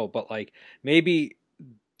what I know, but like maybe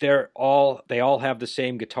they all have the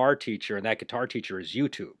same guitar teacher, and that guitar teacher is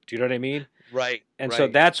YouTube. Do you know what I mean? Right, And so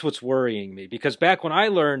right. that's what's worrying me because back when I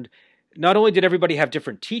learned, not only did everybody have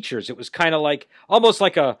different teachers, it was kind of like almost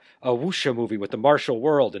like a wuxia movie with the martial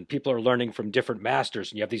world, and people are learning from different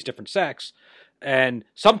masters, and you have these different sects. And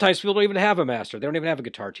sometimes people don't even have a master; they don't even have a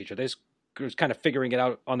guitar teacher. Just kind of figuring it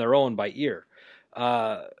out on their own by ear.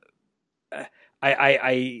 Uh,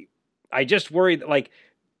 I just worry that like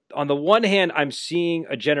on the one hand, I'm seeing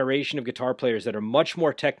a generation of guitar players that are much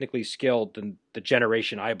more technically skilled than the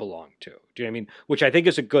generation I belong to. Do you know what I mean? Which I think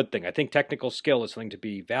is a good thing. I think technical skill is something to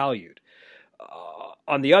be valued.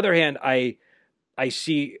 On the other hand, I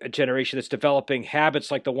see a generation that's developing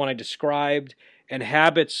habits like the one I described, and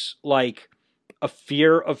habits like a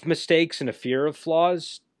fear of mistakes and a fear of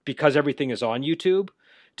flaws because everything is on YouTube.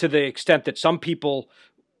 To the extent that some people,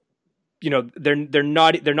 they're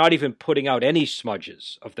not even putting out any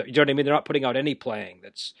smudges of the, you know what I mean? They're not putting out any playing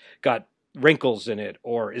that's got wrinkles in it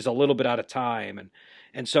or is a little bit out of time,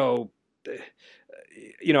 and so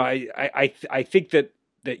I think that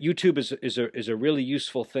YouTube is a really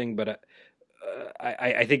useful thing, but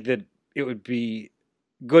I think that it would be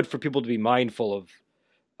good for people to be mindful of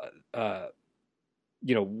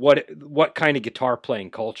what kind of guitar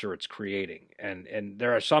playing culture it's creating, and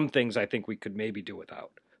there are some things I think we could maybe do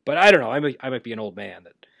without. But I don't know. I might be an old man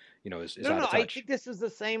that is No, out no, of I touch. think this is the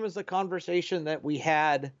same as the conversation that we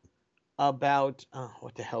had about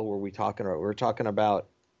what the hell were we talking about? We were talking about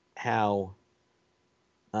how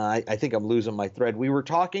I think I'm losing my thread. We were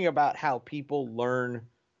talking about how people learn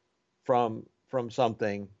from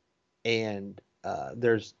something, and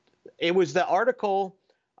it was the article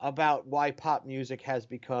about why pop music has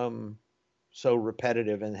become so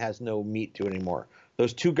repetitive and has no meat to it anymore.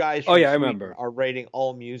 Those two guys Oh from yeah, I Sweden remember. are rating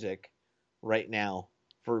all music right now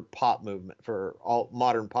for pop movement, for all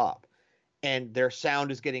modern pop, and their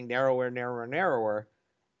sound is getting narrower, narrower, narrower.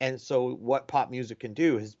 And so what pop music can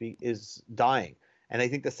do is dying. And I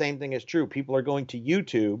think the same thing is true. People are going to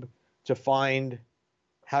YouTube to find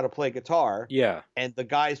how to play guitar, Yeah, and the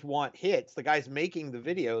guys want hits. The guys making the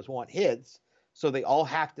videos want hits, so they all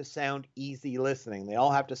have to sound easy listening. They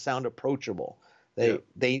all have to sound approachable. yeah.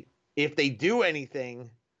 They if they do anything,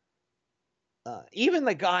 even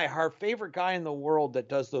the guy, our favorite guy in the world that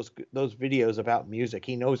does those videos about music,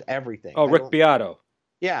 he knows everything. Oh, Rick Beato.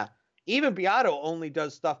 Yeah, even Beato only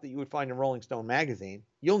does stuff that you would find in Rolling Stone magazine.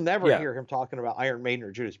 You'll never Yeah. hear him talking about Iron Maiden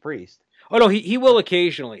or Judas Priest. Oh no, he will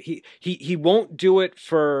occasionally. He won't do it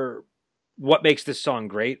for what makes this song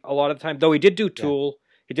great a lot of the time. Though he did do Yeah, Tool.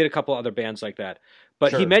 He did a couple other bands like that.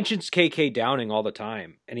 But he sure. mentions KK Downing all the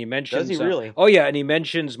time, and he Does he mentions really? oh yeah, and he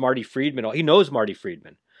mentions Marty Friedman. He knows Marty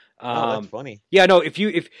Friedman. Oh, that's Um, funny. yeah, no, if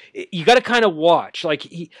you got to kind of watch, like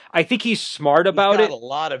I think he's smart He's about got it. a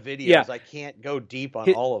lot of Yeah, videos. I can't go deep on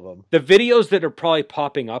hi- all of them. the videos that are probably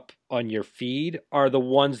popping up on your feed are the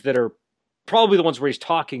ones that are probably the ones where he's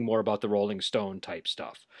talking more about the Rolling Stone type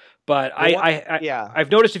stuff. But The one, yeah,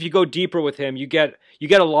 I've noticed if you go deeper with him, you get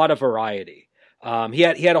a lot of variety. He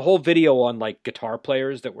had a whole video on like guitar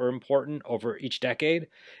players that were important over each decade,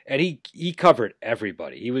 and he covered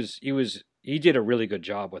everybody. He did a really good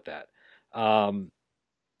job with that. Um,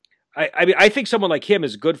 I mean I think someone like him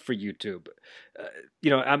is good for YouTube. Uh,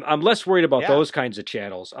 I'm less worried about yeah. those kinds of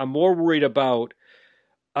channels. I'm I more I worried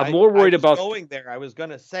was about going there. I was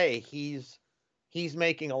gonna say he's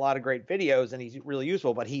making a lot of great videos and he's really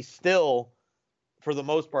useful, but he's still, for the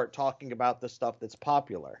most part, talking about the stuff that's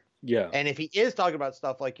popular. yeah. And if he is talking about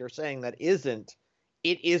stuff like you're saying it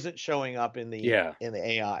isn't showing up Yeah. in the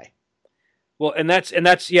AI. Well, and that's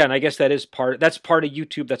yeah, and I guess that's part of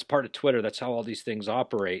YouTube, that's part of Twitter. That's how all these things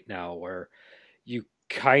operate now, where you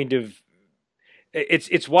kind of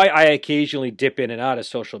It's why I occasionally dip in and out of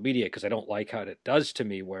social media, because I don't like how it does to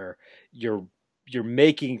me, where you're you're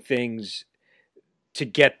making things to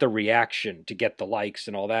get the reaction, to get the likes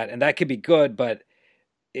and all that, and that can be good, but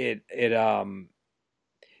it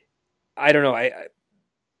I don't know. I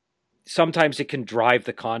sometimes it can drive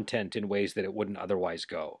the content in ways that it wouldn't otherwise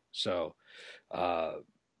go. So, uh,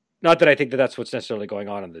 not that I think that that's what's necessarily going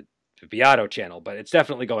on the Beato channel, but it's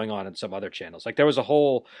definitely going on in some other channels. Like there was a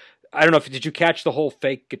whole, I don't know if did you catch the whole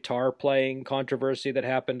fake guitar playing controversy that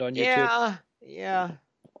happened on YouTube? Yeah, yeah.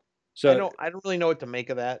 So, I don't really know what to make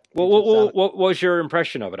of that. well, It just sounded, what was your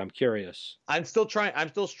impression of it? I'm curious. I'm still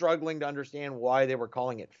struggling to understand why they were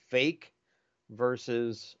calling it fake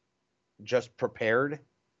versus just prepared.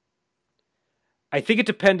 I think it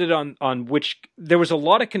depended on which. There was a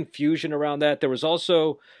lot of confusion around that. There was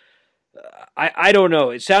also, I don't know.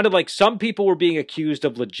 It sounded like some people were being accused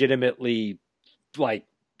of legitimately like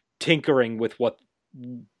tinkering with what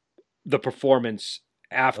the performance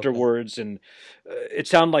Okay. afterwards, and it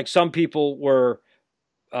sounded like some people were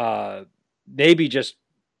maybe just,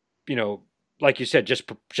 you know, like you said, just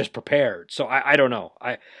prepared. So I don't know.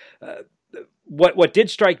 Uh, what did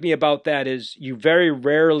strike me about that is you very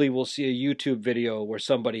rarely will see a YouTube video where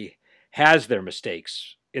somebody has their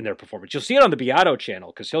mistakes in their performance. You'll see it on the Beato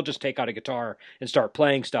channel because he'll just take out a guitar and start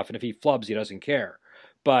playing stuff, and if he flubs, he doesn't care.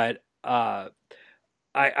 But I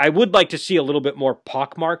would like to see a little bit more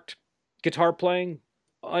pockmarked guitar playing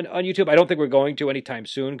on YouTube. I don't think we're going to anytime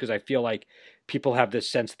soon because I feel like people have this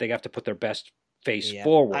sense that they have to put their best face Yeah. I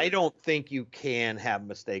forward. don't think you can have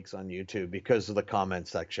mistakes on YouTube because of the comment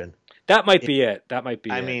section. That might be it. That might be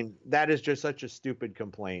I it. mean, that is just such a stupid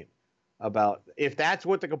complaint about if that's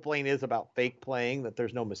what the complaint is about fake playing, that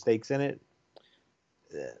there's no mistakes in it.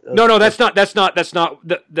 No, no, That's that's not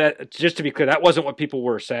that. Just to be clear, that wasn't what people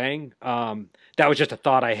were saying. That was just a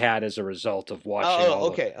thought I had as a result of watching all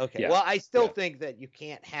the. okay, okay. Yeah, Well, I still yeah. think that you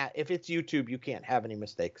can't have if it's YouTube, you can't have any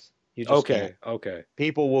mistakes. You just can't. Okay, okay.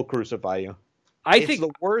 People will crucify you. I It's think.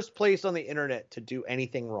 the worst place on the internet to do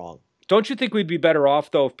anything wrong. Don't you think we'd be better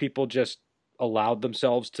off though if people just allowed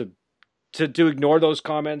themselves to ignore those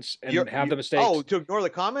comments and have the Oh, mistakes? to ignore the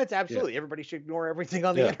comments? Yeah, Absolutely. Everybody should ignore everything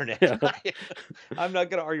on the yeah, internet. yeah, I'm not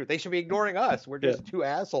going to argue. They should be ignoring us. We're yeah, just two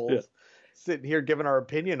yeah. assholes sitting here giving our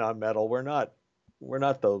opinion on metal. We're not we're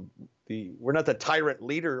not the tyrant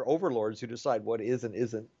leader overlords who decide what is and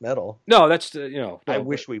isn't metal. No, that's you know I no, but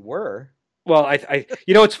wish we were. well,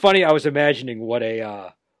 you know, it's funny. I was imagining what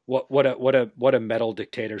a what a metal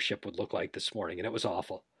dictatorship would look like this morning, and it was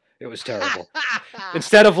awful. It was terrible.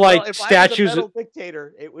 Instead of Well, like if I was a statues, metal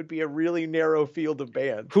dictator, it would be a really narrow field of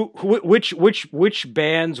bands. which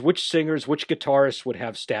bands, which singers, which guitarists would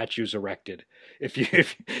have statues erected? If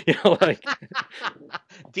you know, like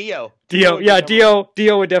Dio. Dio, would be yeah, number one.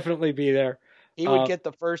 Dio would definitely be there. He would Uh, get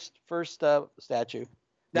the first statue.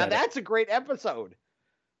 Now yeah, that's a great episode.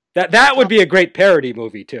 that would Top, be a great parody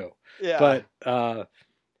movie too. yeah. But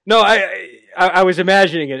no, I was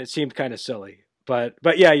imagining it. It seemed kind of silly, but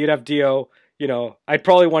yeah, you'd have Dio. You know, I'd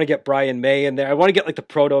probably want to get Brian May in there. I want to get like the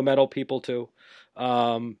proto metal people too.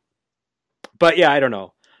 Um, but yeah, I don't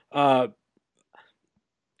know. Uh,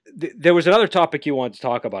 there was another topic you wanted to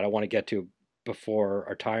talk about. I want to get to before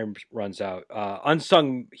our time runs out.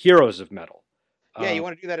 Unsung heroes of metal. Yeah, you Uh,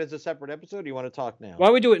 want to do that as a separate episode? Or you want to talk now? why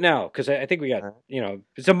don't we do it now? Because I think we got, All right. you know,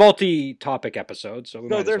 it's a multi-topic episode, so we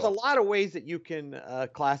So might as there's a well. lot of ways that you can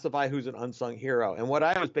classify who's an unsung hero, and what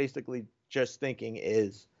I was basically just thinking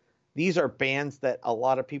is these are bands that a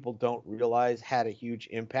lot of people don't realize had a huge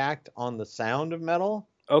impact on the sound of metal.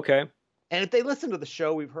 Okay. And if they listen to the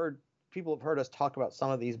show, people have heard us talk about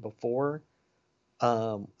some of these before.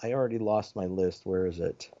 I already lost my list. Where is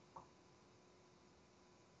it?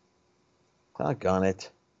 Doggone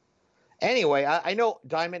it. Anyway, I know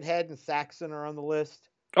Diamond Head and Saxon are on the list.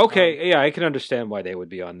 Um, Okay. Yeah, I can understand why they would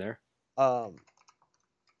be on there. um,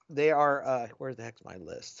 they are where the heck's my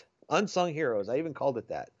list? Unsung heroes. I even called it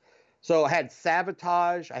that. So I had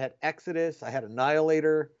Sabotage, I had Exodus, I had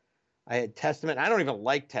Annihilator, I had Testament. I don't even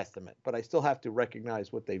like Testament, but I still have to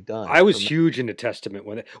recognize what they've done. I was huge into Testament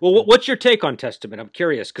when it. Well, what's your take on Testament? I'm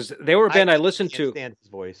curious because they were a band I listened can't to. stand his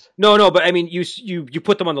voice. No, no, but I mean, you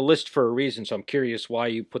put them on the list for a reason, so I'm curious why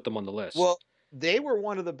you put them on the list. Well, they were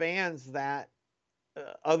one of the bands that,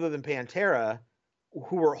 other than Pantera,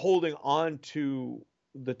 who were holding on to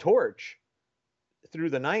the torch through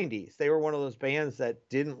the 90s. They were one of those bands that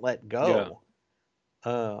didn't let Yeah.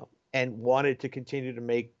 go and wanted to continue to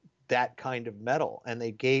make that kind of metal. And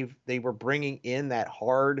they were bringing in that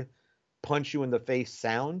hard, punch you in the face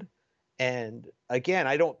sound. And again,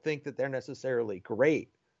 I don't think that they're necessarily great,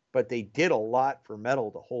 but they did a lot for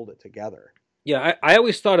metal to hold it together. Yeah, I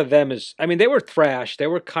always thought of them as, I mean, they were thrash. They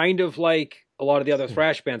were kind of like a lot of the other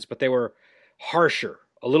thrash bands, but they were harsher,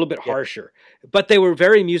 a little bit Yeah. harsher. But they were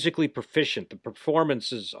very musically proficient. The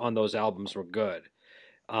performances on those albums were good.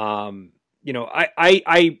 Um,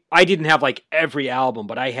 I didn't have like every album,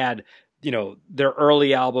 but I had, their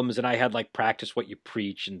early albums, and I had like Practice What You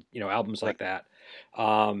Preach, and albums Right. like that.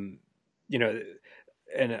 Um, you know,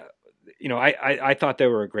 and I thought they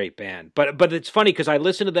were a great band, but it's funny because I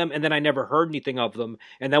listened to them and then I never heard anything of them,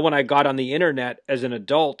 and then when I got on the internet as an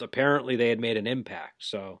adult, apparently they had made an impact.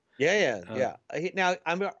 So, Yeah, yeah, uh, yeah. Now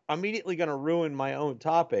I'm immediately going to ruin my own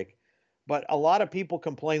topic, but a lot of people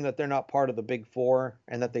complain that they're not part of the Big Four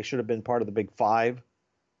and that they should have been part of the Big Five,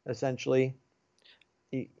 essentially.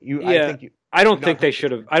 I yeah, think I you've don't not think they heard this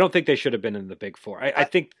should have. I argument. don't think they should have been in the Big Four. I I,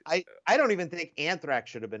 think I don't even think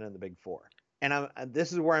Anthrax should have been in the Big Four. And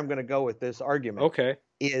this is where I'm going to go with this argument. okay,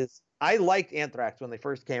 Is I liked Anthrax when they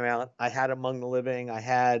first came out. I had Among the Living. I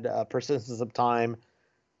had Persistence of Time.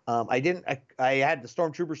 I didn't. I had the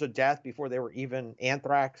Stormtroopers of Death before they were even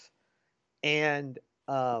Anthrax, and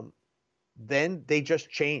then they just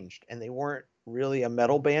changed, and they weren't really a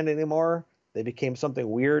metal band anymore. They became something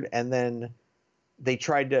weird, and then they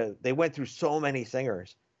went through so many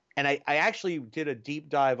singers. And I actually did a deep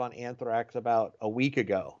dive on Anthrax about a week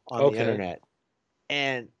ago on the okay, internet,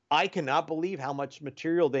 and I cannot believe how much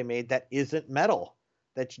material they made that isn't metal.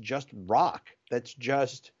 That's just rock. That's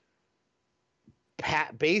just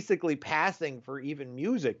basically passing for even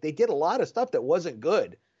music. They did a lot of stuff that wasn't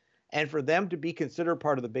good. And for them to be considered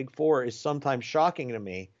part of the Big Four is sometimes shocking to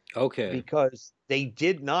me okay. because they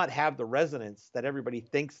did not have the resonance that everybody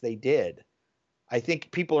thinks they did. I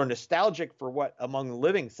think people are nostalgic for what Among the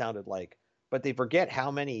Living sounded like, but they forget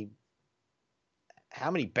how many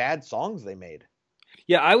bad songs they made.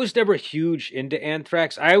 Yeah, I was never huge into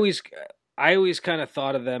Anthrax. I always kind of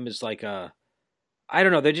thought of them as like a, I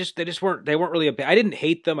don't know. They weren't really a band. I didn't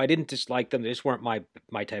hate them. I didn't dislike them. They just weren't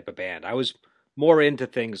my type of band. I was more into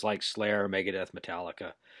things like Slayer, Megadeth,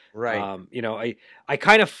 Metallica. Right. I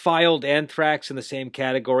kind of filed Anthrax in the same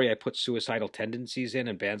category I put Suicidal Tendencies in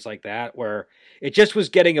and bands like that, where it just was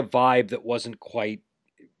getting a vibe that wasn't quite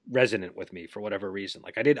resonant with me for whatever reason.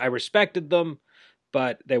 Like I respected them,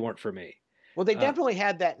 but they weren't for me. Well, they Uh, definitely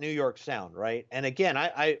had that New York sound, right? And again,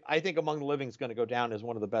 I think Among the Living is going to go down as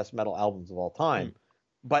one of the best metal albums of all hmm, time.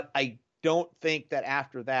 But I don't think that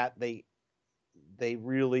after that they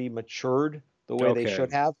really matured the way they okay.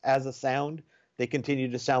 should have as a sound. They continue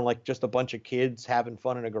to sound like just a bunch of kids having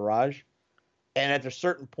fun in a garage. And at a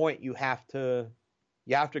certain point, you have to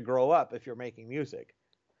grow up if you're making music.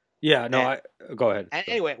 Yeah, no, And, I go ahead. and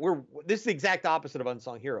anyway, this is the exact opposite of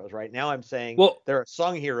Unsung Heroes, right? Now I'm saying Well, they're a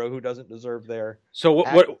sung hero who doesn't deserve their so what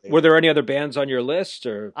accolades. were there any other bands on your list,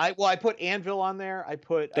 or I put Anvil on there. I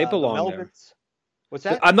put they the belong there? Melvins. What's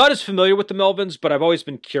that? I'm not as familiar with the Melvins, but I've always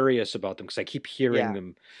been curious about them because I keep hearing Yeah,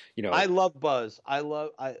 them. I love Buzz. I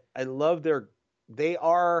love their. They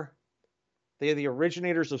are they are the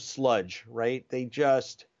originators of sludge, right? They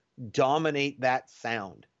just dominate that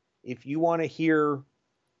sound. If you want to hear,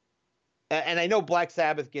 and I know Black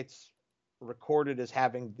Sabbath gets recorded as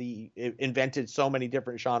having invented so many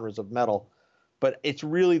different genres of metal, but it's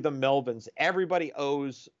really the Melvins. Everybody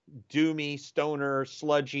owes doomy, stoner,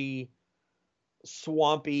 sludgy,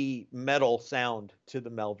 swampy metal sound to the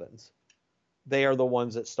Melvins. They are the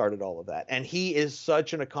ones that started all of that. And he is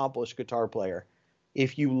such an accomplished guitar player.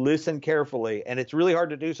 If you listen carefully, and it's really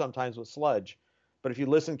hard to do sometimes with sludge, but if you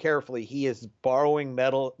listen carefully, he is borrowing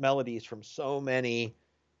metal melodies from so many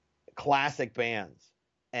classic bands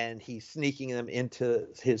and he's sneaking them into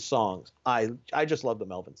his songs. I just love the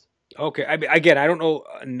Melvins. Okay. I mean, again, I don't know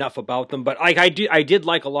enough about them, but I did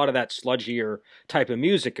like a lot of that sludgier type of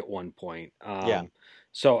music at one point. Yeah.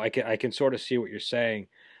 So I can sort of see what you're saying.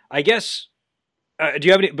 I guess. Do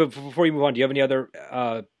you have any? Before you move on, do you have any other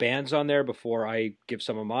bands on there before I give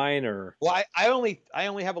some of mine? Or Well, I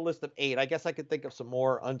only have a list of 8. I guess I could think of some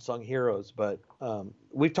more unsung heroes, but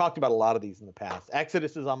we've talked about a lot of these in the past.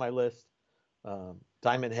 Exodus is on my list.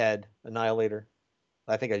 Diamond Head, Annihilator.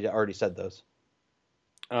 I think I already said those.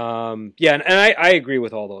 yeah, and I agree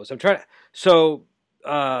with all those. I'm trying. So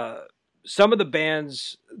uh, some of the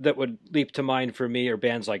bands that would leap to mind for me are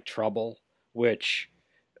bands like Trouble, which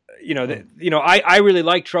Hmm. I really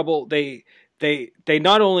like Trouble. They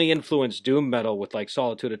not only influenced doom metal with like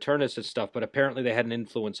Solitude Aeturnus and stuff, but apparently they had an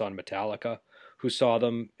influence on Metallica, who saw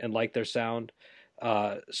them and liked their sound.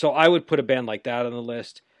 So I would put a band like that on the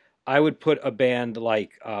list. I would put a band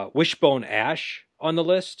like Wishbone Ash on the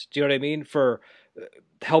list. Do you know what I mean? For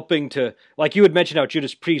helping to, like you had mentioned how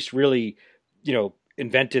Judas Priest really,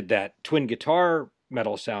 invented that twin guitar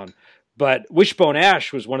metal sound. But Wishbone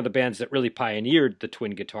Ash was one of the bands that really pioneered the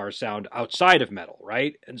twin guitar sound outside of metal,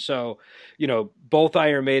 right? And so, both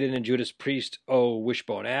Iron Maiden and Judas Priest owe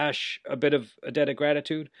Wishbone Ash a bit of a debt of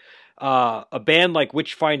gratitude. A band like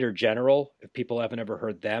Witchfinder General, if people haven't ever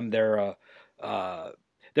heard them, they're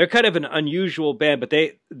kind of an unusual band, but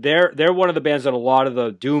they're one of the bands that a lot of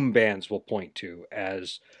the doom bands will point to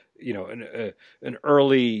as an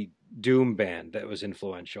early doom band that was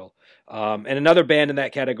influential. And another band in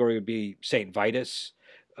that category would be Saint Vitus,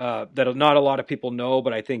 that not a lot of people know,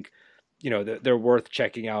 but I think they're worth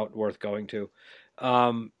checking out, worth going to.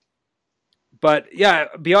 But yeah,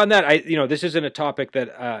 beyond that, this isn't a topic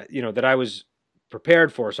that that I was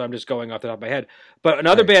prepared for, so I'm just going off the top of my head. But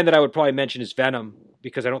another band that I would probably mention is Venom,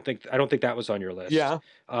 because I don't think that was on your list. Yeah.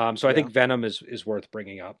 So I think Venom is worth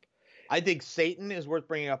bringing up. I think Satan is worth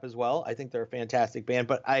bringing up as well. I think they're a fantastic band,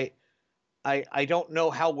 but I don't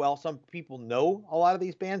know how well some people know a lot of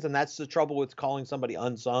these bands, and that's the trouble with calling somebody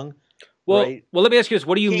unsung. Well, right? Well, let me ask you this: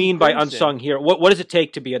 what do you King mean by Crimson. unsung hero? What does it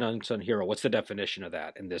take to be an unsung hero? What's the definition of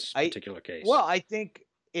that in this particular case? Well, I think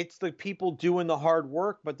it's the people doing the hard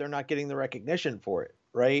work, but they're not getting the recognition for it,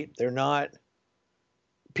 right? They're not.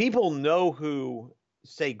 People know who,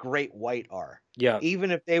 say, Great White are. Yeah.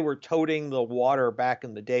 Even if they were toting the water back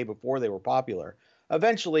in the day before they were popular,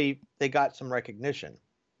 eventually they got some recognition.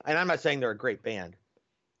 And I'm not saying they're a great band,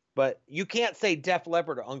 but you can't say Def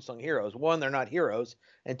Leppard are unsung heroes. One, they're not heroes,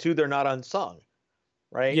 and two, they're not unsung,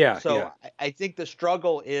 right? Yeah. So yeah. I think the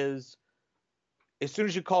struggle is, as soon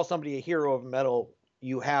as you call somebody a hero of metal,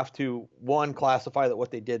 you have to, one, classify that what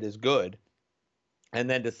they did is good, and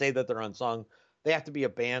then to say that they're unsung, they have to be a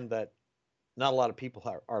band that not a lot of people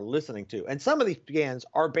are listening to. And some of these bands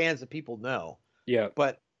are bands that people know. Yeah.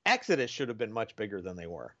 But Exodus should have been much bigger than they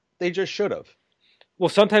were. They just should have. Well,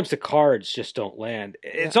 sometimes the cards just don't land.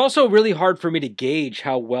 It's also really hard for me to gauge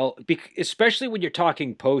how well, especially when you're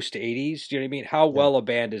talking post 80s, do you know what I mean? How well a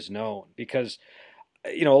band is known. Because,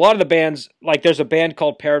 a lot of the bands, like there's a band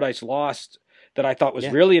called Paradise Lost that I thought was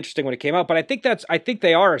really interesting when it came out. But I think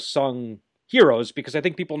they are sung heroes because I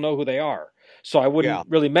think people know who they are. So I wouldn't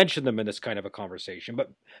really mention them in this kind of a conversation.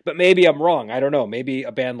 But maybe I'm wrong. I don't know. Maybe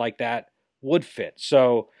a band like that would fit.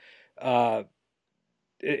 So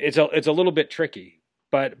it's a little bit tricky.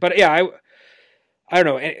 But yeah, I don't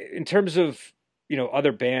know. In terms of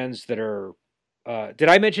other bands that are, did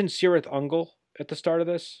I mention Cirith Ungol at the start of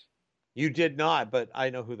this? You did not, but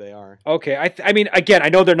I know who they are. Okay, I mean, again, I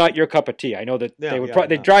know they're not your cup of tea. I know that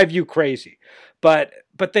they drive you crazy, but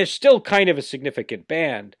they're still kind of a significant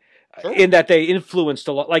band. Sure. In that they influenced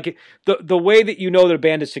a lot. Like the way that their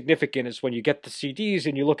band is significant is when you get the CDs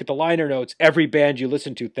and you look at the liner notes. Every band you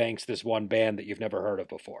listen to thanks this one band that you've never heard of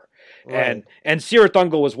before. Right. And Cirith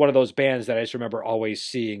Ungol was one of those bands that I just remember always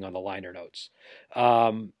seeing on the liner notes.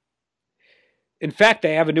 In fact,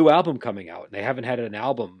 they have a new album coming out, and they haven't had an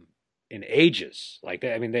album in ages. Like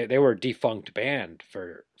they were a defunct band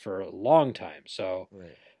for a long time. So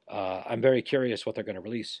I'm very curious what they're going to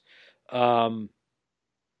release.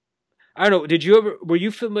 I don't know. Were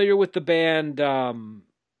you familiar with the band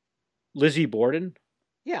Lizzie Borden?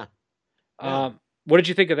 Yeah. What did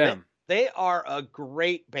you think of them? They are a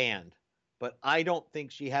great band, but I don't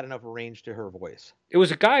think she had enough range to her voice. It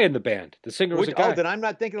was a guy in the band. The singer was a guy. Oh, then I'm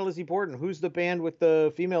not thinking of Lizzie Borden. Who's the band with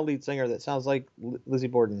the female lead singer that sounds like Lizzie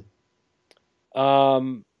Borden?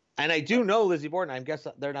 And I do know Lizzie Borden. I guess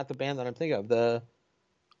they're not the band that I'm thinking of.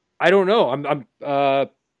 I don't know.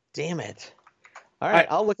 Damn it. All right,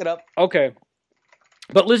 I'll look it up. Okay.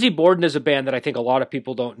 But Lizzie Borden is a band that I think a lot of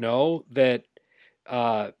people don't know, that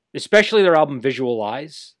especially their album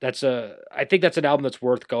Visualize. I think that's an album that's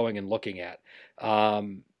worth going and looking at.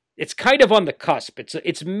 It's kind of on the cusp.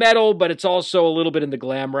 It's metal, but it's also a little bit in the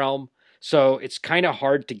glam realm. So it's kind of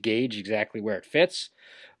hard to gauge exactly where it fits.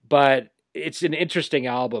 But it's an interesting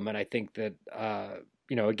album, and I think that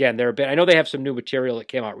again, they're a band. I know they have some new material that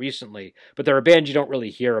came out recently, but they're a band you don't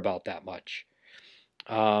really hear about that much.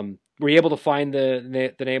 Were you able to find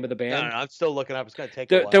the name of the band? No, I'm still looking up. It's going to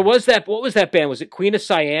take a while. There was that. What was that band? Was it Queen of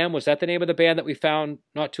Siam? Was that the name of the band that we found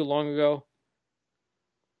not too long ago?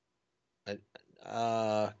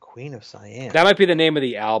 Queen of Siam. That might be the name of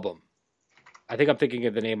the album. I think I'm thinking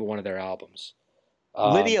of the name of one of their albums.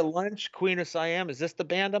 Lydia Lunch, Queen of Siam. Is this the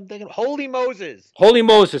band I'm thinking of? Holy Moses. Holy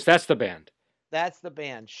Moses. That's the band. That's the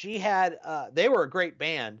band. She had. They were a great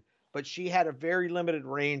band, but she had a very limited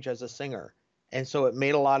range as a singer. And so it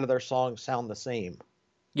made a lot of their songs sound the same.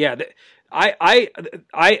 Yeah,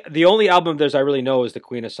 the only album of theirs I really know is the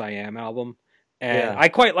Queen of Siam album, and I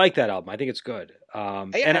quite like that album. I think it's good.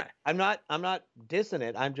 I'm not dissing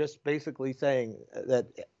it. I'm just basically saying that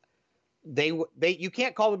they you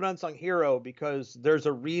can't call them an unsung hero because there's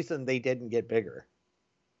a reason they didn't get bigger.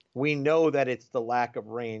 We know that it's the lack of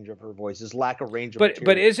range of her voice, is lack of range of But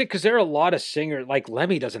material. is it because there are a lot of singers like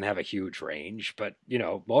Lemmy doesn't have a huge range, but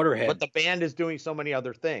Motorhead. But the band is doing so many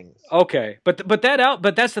other things. Okay, but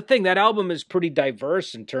that's the thing. That album is pretty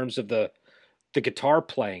diverse in terms of the guitar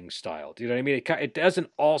playing style. Do you know what I mean? It doesn't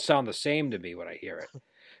all sound the same to me when I hear it.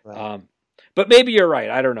 Right. But maybe you're right.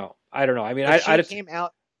 I don't know. I mean, I came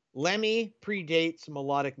out. Lemmy predates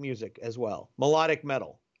melodic music as well. Melodic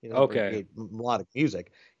metal. Okay. Melodic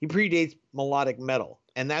music. He predates melodic metal,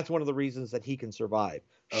 and that's one of the reasons that he can survive.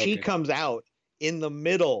 Okay. She comes out in the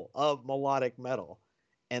middle of melodic metal,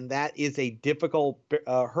 and that is a difficult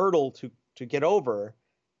hurdle to get over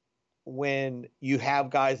when you have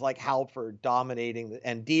guys like Halford dominating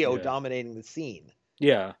and Dio dominating the scene.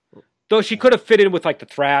 Yeah. Though she could have fit in with like the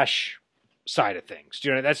thrash side of things.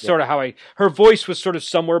 That's sort of how her voice was sort of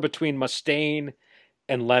somewhere between Mustaine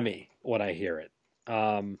and Lemmy when I hear it.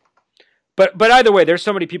 But either way, there's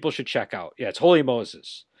somebody people should check out. Yeah, it's Holy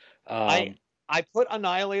Moses. I put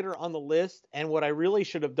Annihilator on the list, and what I really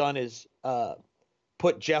should have done is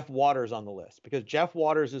put Jeff Waters on the list, because Jeff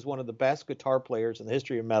Waters is one of the best guitar players in the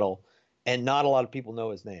history of metal, and not a lot of people know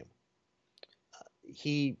his name.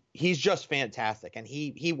 He's just fantastic, and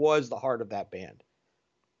he was the heart of that band.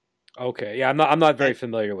 Okay, yeah, I'm not very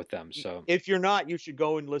familiar with them, so if you're not, you should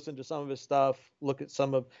go and listen to some of his stuff. Look at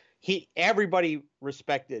some of everybody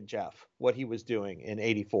respected Jeff, what he was doing in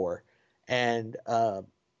 '84, and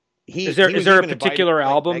is there a particular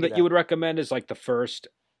album that you would recommend as like the first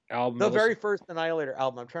album? The very first Annihilator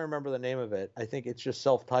album. I'm trying to remember the name of it. I think it's just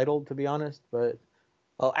self-titled, to be honest. But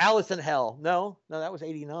Alice in Hell. No, that was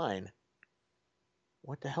 '89.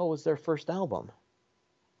 What the hell was their first album?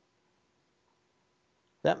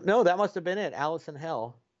 That must have been it. Alice in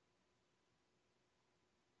Hell.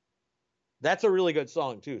 That's a really good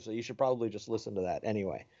song too, so you should probably just listen to that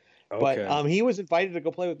anyway. Okay. But he was invited to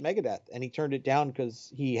go play with Megadeth, and he turned it down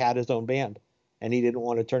because he had his own band, and he didn't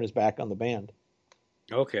want to turn his back on the band.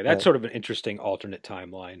 Okay, that's sort of an interesting alternate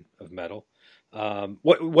timeline of metal.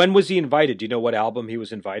 When was he invited? Do you know what album he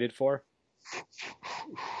was invited for?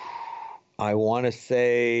 I want to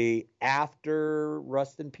say after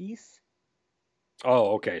Rust in Peace.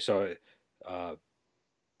 Oh, okay. So,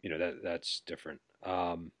 that's different.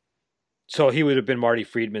 So he would have been Marty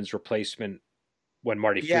Friedman's replacement when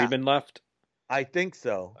Marty Friedman left? I think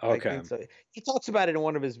so. Okay. I think so. He talks about it in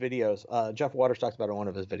one of his videos. Jeff Waters talks about it in one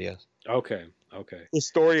of his videos. Okay. The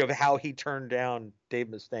story of how he turned down Dave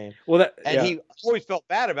Mustaine. Well, he always felt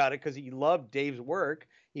bad about it because he loved Dave's work.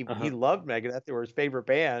 He loved Megadeth. They were his favorite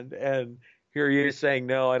band. And here he is saying,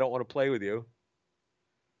 no, I don't want to play with you.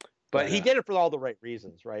 But he did it for all the right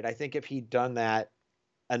reasons, right? I think if he'd done that,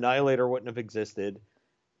 Annihilator wouldn't have existed,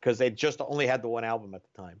 because they just only had the one album at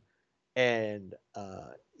the time. And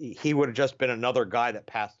he would have just been another guy that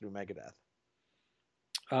passed through Megadeth.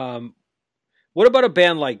 What about a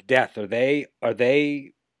band like Death? Are they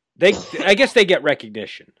I guess they get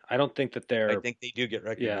recognition. I don't think that they're... I think they do get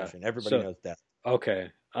recognition. Everybody knows Death. Okay.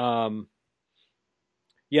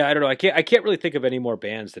 Yeah, I don't know. I can't really think of any more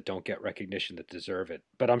bands that don't get recognition that deserve it,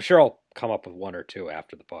 but I'm sure I'll come up with one or two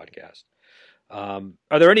after the podcast. Are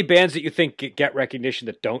there any bands that you think get recognition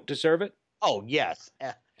that don't deserve it? Oh, yes.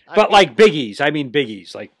 Like Biggies. I mean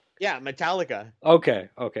Biggies. Like, yeah, Metallica. Okay.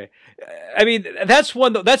 I mean, that's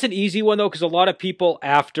one though. That's an easy one though, because a lot of people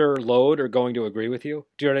after Load are going to agree with you.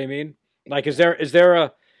 Do you know what I mean? Like, is there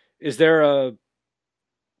a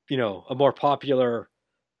a more popular,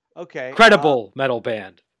 credible metal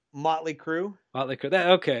band? Motley Crue.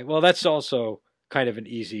 Okay. Well, that's also kind of an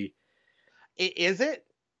easy. Is it?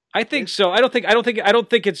 I think so. I don't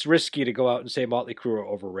think it's risky to go out and say Motley Crue are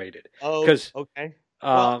overrated. Oh, okay.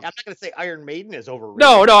 Well, I'm not going to say Iron Maiden is overrated.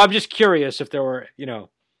 No. I'm just curious if there were,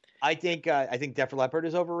 I think Def Leppard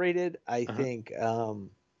is overrated. I think,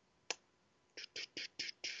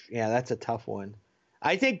 that's a tough one.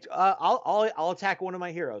 I think I'll attack one of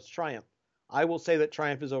my heroes, Triumph. I will say that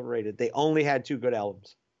Triumph is overrated. They only had 2 good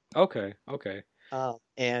albums. Okay.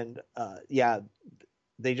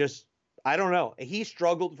 They just, I don't know. He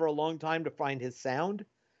struggled for a long time to find his sound,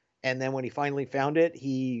 and then when he finally found it,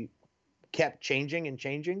 he kept changing and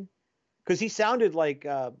changing, because he sounded like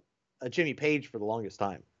a Jimmy Page for the longest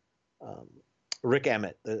time. Rick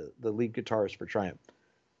Emmett, the lead guitarist for Triumph,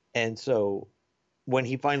 and so when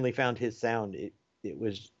he finally found his sound, it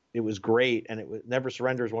was great, and it was Never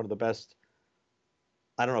Surrender is one of the best.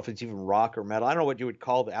 I don't know if it's even rock or metal. I don't know what you would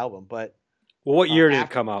call the album, but what year did it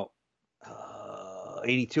come out?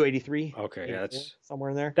 82, 83. Okay, yeah, that's somewhere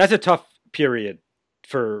in there. That's a tough period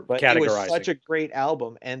for But it was such categorizing. a great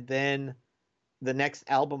album. And then the next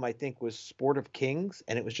album I think was Sport of Kings,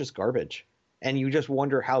 and it was just garbage. And you just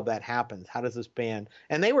wonder how that happens. How does this band?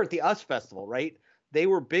 And they were at the US Festival, right? They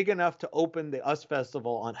were big enough to open the US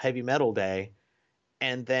Festival on Heavy Metal Day,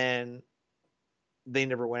 and then they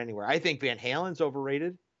never went anywhere. I think Van Halen's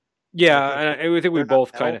overrated. Yeah, I think and I think we they're not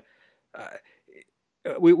both kind metal.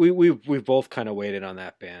 of we've both kind of weighed in on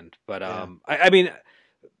that band. But Yeah. I mean,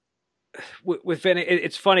 with Van,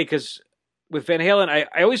 it's funny because with Van Halen,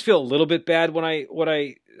 I always feel a little bit bad when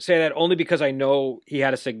I say that, only because I know he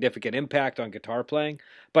had a significant impact on guitar playing,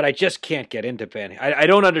 but I just can't get into Van. I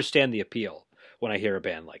don't understand the appeal when I hear a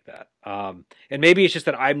band like that. And maybe it's just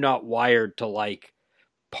that I'm not wired to like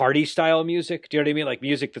party style music. Do you know what I mean? Like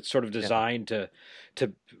music that's sort of Yeah. designed to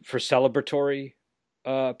for celebratory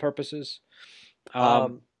purposes.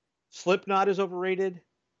 Slipknot is overrated.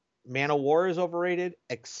 Manowar is overrated.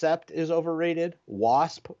 Accept is overrated.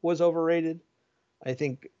 Wasp was overrated. I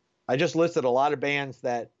think I just listed a lot of bands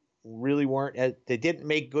that really weren't. They didn't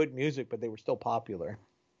make good music, but they were still popular.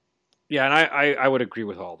 Yeah, and I would agree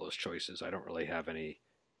with all those choices. I don't really have any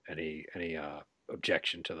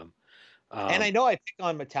objection to them. And I know I pick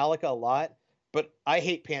on Metallica a lot, but I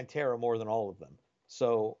hate Pantera more than all of them.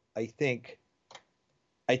 So I think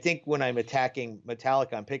when I'm attacking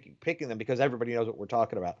Metallica, I'm picking them because everybody knows what we're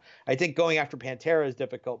talking about. I think going after Pantera is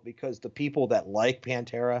difficult because the people that like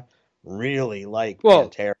Pantera really like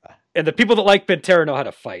Pantera. And the people that like Pantera know how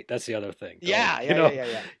to fight. That's the other thing.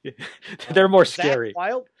 Yeah. They're more scary.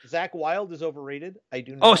 Zakk Wylde is overrated. I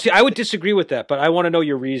do not. Oh, see, I would disagree with that, but I want to know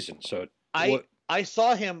your reason. So I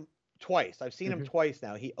saw him twice. I've seen him twice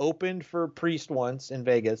now. He opened for Priest once in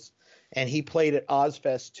Vegas, and he played at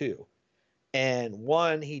Ozfest too. And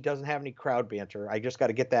one, he doesn't have any crowd banter. I just got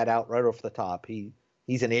to get that out right off the top.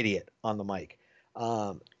 He's an idiot on the mic.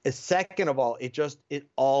 Second of all, it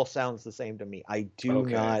all sounds the same to me. I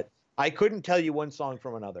couldn't tell you one song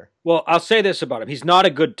from another. Well, I'll say this about him. He's not a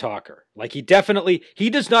good talker. Like he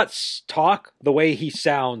does not talk the way he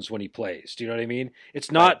sounds when he plays. Do you know what I mean?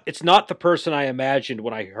 It's not the person I imagined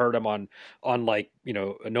when I heard him on like,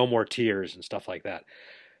 No More Tears and stuff like that.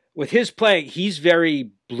 With his playing, he's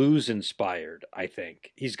very blues inspired, I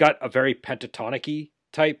think. He's got a very pentatonic-y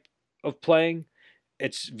type of playing.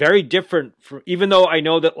 It's very different even though I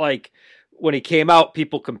know that like when he came out,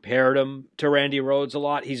 people compared him to Randy Rhoads a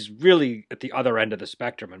lot. He's really at the other end of the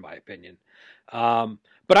spectrum, in my opinion.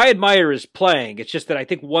 But I admire his playing. It's just that I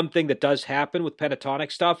think one thing that does happen with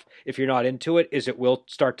pentatonic stuff, if you're not into it, is it will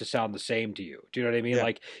start to sound the same to you. Do you know what I mean? Yeah.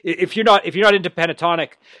 Like if you're not into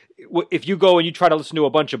pentatonic, if you go and you try to listen to a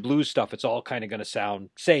bunch of blues stuff, it's all kind of going to sound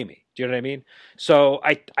samey. Do you know what I mean? So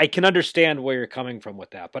I can understand where you're coming from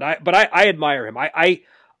with that. But I admire him. I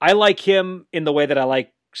like him in the way that I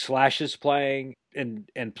like Slash's playing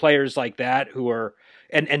and players like that who are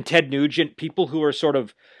and Ted Nugent, people who are sort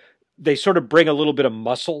of bring a little bit of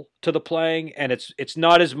muscle to the playing, and it's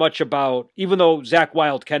not as much about, even though Zakk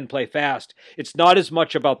Wylde can play fast, it's not as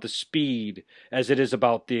much about the speed as it is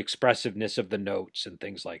about the expressiveness of the notes and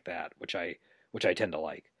things like that, which I tend to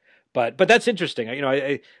like. But that's interesting.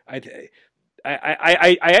 I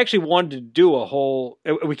actually wanted to do a whole.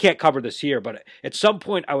 We can't cover this here, but at some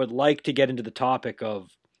point I would like to get into the topic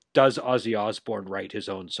of does Ozzy Osbourne write his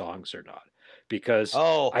own songs or not? Because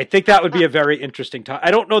I think that would be a very interesting time.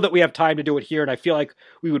 I don't know that we have time to do it here, and I feel like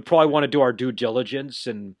we would probably want to do our due diligence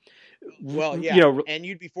and. Well, yeah, and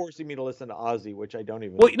you'd be forcing me to listen to Ozzy, which I don't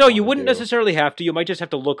even. Well, no, you wouldn't necessarily have to. You might just have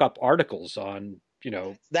to look up articles on.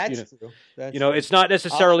 That's true. It's not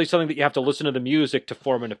necessarily something that you have to listen to the music to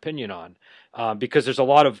form an opinion on, because there's a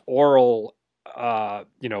lot of oral,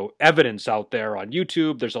 evidence out there on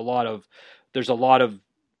YouTube. There's a lot of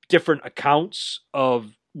different accounts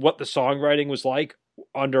of what the songwriting was like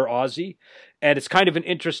under Ozzy, and it's kind of an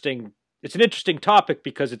interesting topic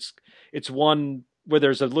because it's one where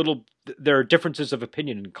there are differences of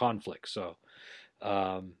opinion and conflict. So,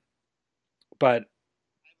 but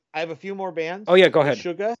I have a few more bands. Oh yeah, go ahead.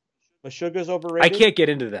 Meshuggah's overrated. I can't get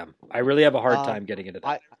into them. I really have a hard time getting into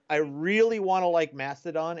them. I really want to like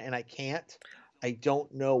Mastodon, and I can't. I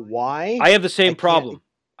don't know why. I have the same problem.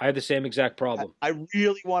 I have the same exact problem. I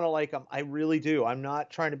really want to like them. I really do. I'm not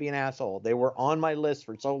trying to be an asshole. They were on my list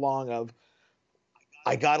for so long of,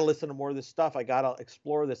 I got to listen to more of this stuff. I got to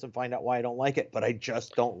explore this and find out why I don't like it, but I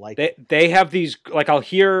just don't like it. They have these, like I'll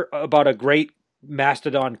hear about a great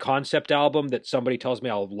Mastodon concept album that somebody tells me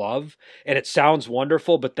I'll love, and it sounds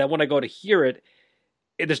wonderful, but then when I go to hear it,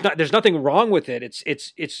 there's nothing wrong with it.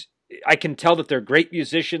 It's I can tell that they're great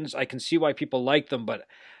musicians. I can see why people like them, but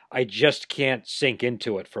I just can't sink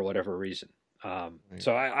into it for whatever reason. Right.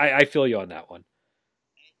 So I feel you on that one.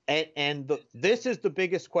 This is the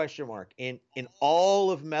biggest question mark in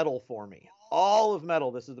all of metal for me. All of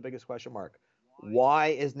metal, this is the biggest question mark. Why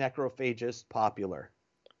is Necrophagist popular?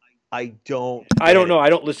 I don't know. it. I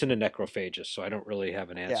don't listen to Necrophagist, so I don't really have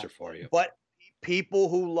an answer for you. But people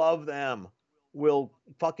who love them will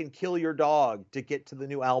fucking kill your dog to get to the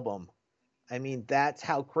new album. I mean, that's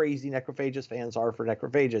how crazy Necrophagist fans are for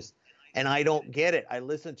Necrophagist. And I don't get it. I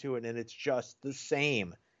listen to it and it's just the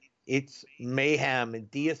same. It's Mayhem and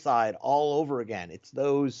Deicide all over again. It's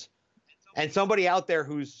those. And somebody out there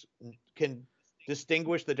who's can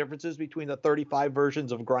distinguish the differences between the 35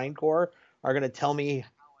 versions of grindcore are going to tell me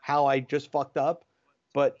how I just fucked up.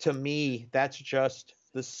 But to me, that's just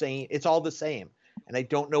the same. It's all the same. And I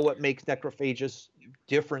don't know what makes Necrophagist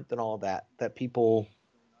different than all that people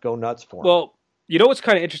go nuts for. Well, you know what's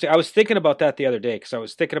kind of interesting? I was thinking about that the other day because I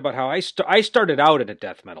was thinking about how I started out in a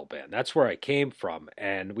death metal band. That's where I came from,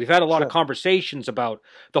 and we've had a lot of conversations about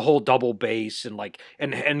the whole double bass and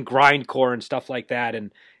and grindcore and stuff like that.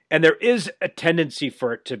 And there is a tendency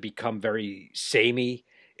for it to become very samey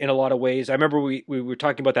in a lot of ways. I remember we were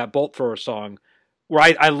talking about that Bolt Thrower song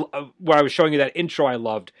where I was showing you that intro I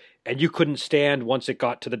loved, and you couldn't stand once it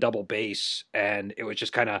got to the double bass, and it was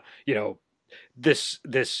just kind of this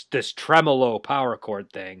tremolo power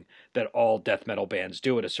chord thing that all death metal bands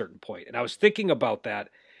do at a certain point. And I was thinking about that,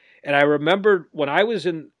 and I remembered when I was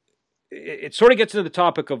in, it sort of gets into the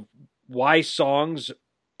topic of why songs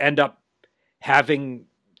end up having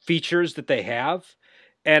features that they have.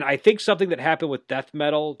 And I think something that happened with death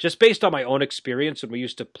metal, just based on my own experience when we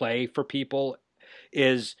used to play for people,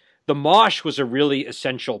 is the mosh was a really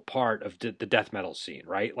essential part of the death metal scene,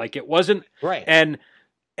 right? Like it wasn't right.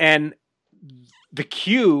 And the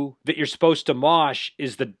cue that you're supposed to mosh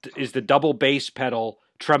is the double bass pedal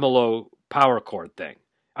tremolo power chord thing.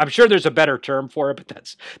 I'm sure there's a better term for it,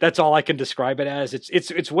 but that's all I can describe it as.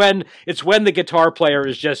 It's when the guitar player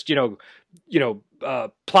is just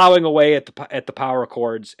plowing away at the power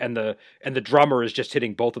chords, and the drummer is just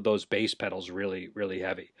hitting both of those bass pedals really really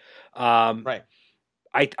heavy. Right.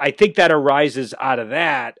 I think that arises out of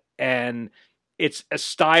that, and it's a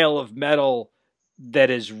style of metal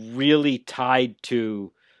that is really tied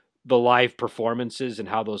to the live performances and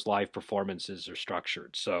how those live performances are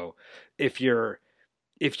structured. So if you're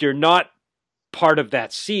not part of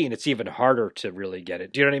that scene, it's even harder to really get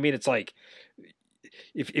it. Do you know what I mean? It's like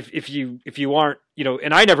if you aren't,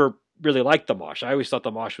 and I never really liked the mosh. I always thought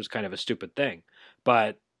the mosh was kind of a stupid thing,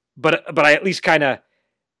 but I at least kind of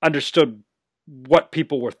understood what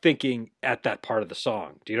people were thinking at that part of the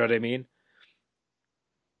song. Do you know what I mean?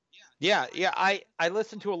 Yeah. I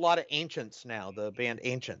listen to a lot of Ancients now, the band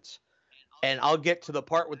Ancients, and I'll get to the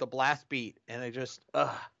part with the blast beat, and I just,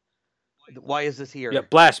 why is this here? Yeah,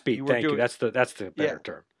 blast beat. Thank you. That's the better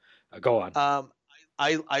term. Go on.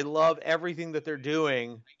 I love everything that they're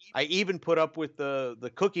doing. I even put up with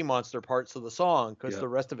the Cookie Monster parts of the song because the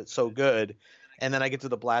rest of it's so good. And then I get to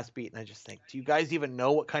the blast beat, and I just think, do you guys even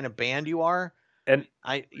know what kind of band you are? And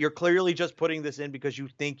you're clearly just putting this in because you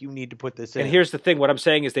think you need to put this in. And here's the thing: what I'm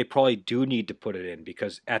saying is they probably do need to put it in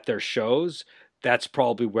because at their shows, that's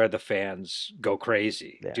probably where the fans go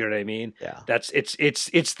crazy. Yeah. Do you know what I mean? Yeah.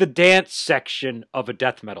 It's the dance section of a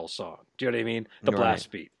death metal song. Do you know what I mean? The blast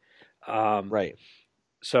beat. Right.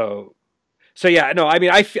 So yeah, no, I mean,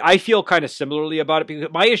 I feel kind of similarly about it because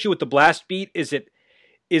my issue with the blast beat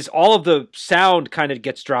is all of the sound kind of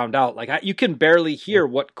gets drowned out. Like you can barely hear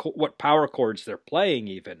what power chords they're playing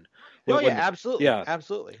even. Absolutely. Yeah,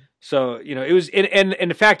 absolutely. So, it was, and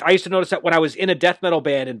in fact, I used to notice that when I was in a death metal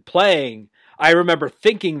band and playing, I remember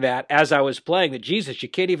thinking that as I was playing that, Jesus, you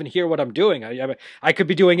can't even hear what I'm doing. I could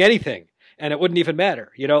be doing anything and it wouldn't even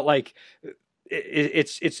matter. Like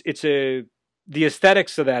the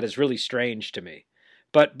aesthetics of that is really strange to me,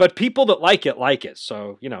 but people that like it.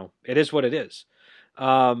 So, it is what it is.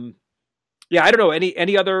 I don't know.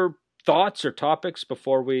 Any other thoughts or topics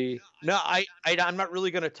before we? No, I'm not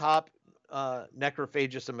really going to top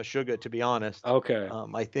Necrophagist and Meshuggah, to be honest. Okay.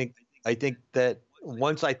 I think that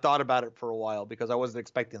once I thought about it for a while because I wasn't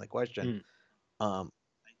expecting the question.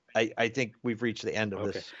 I think we've reached the end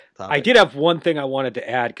of this topic. I did have one thing I wanted to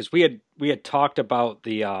add because we had talked about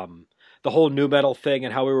the whole nu metal thing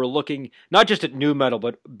and how we were looking not just at nu metal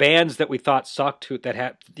but bands that we thought sucked that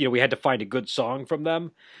had we had to find a good song from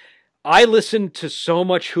them. I listened to so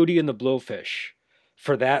much Hootie and the Blowfish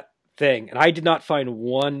for that thing, and I did not find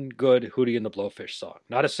one good Hootie and the Blowfish song,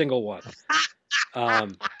 not a single one.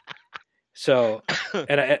 So,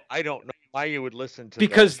 and I don't know why you would listen to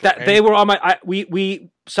because that they were on my. We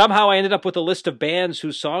somehow I ended up with a list of bands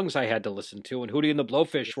whose songs I had to listen to, and Hootie and the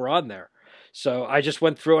Blowfish were on there. So I just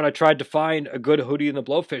went through and I tried to find a good Hootie and the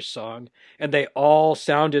Blowfish song, and they all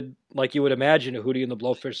sounded like you would imagine a Hootie and the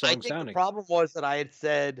Blowfish I song think the sounding. problem was that I had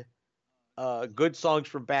said good songs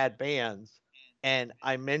from bad bands, and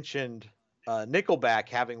I mentioned Nickelback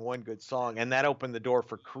having one good song, and that opened the door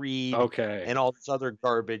for Creed Okay. and all this other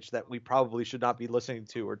garbage that we probably should not be listening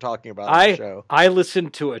to or talking about on the show. I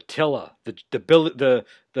listened to Attila, the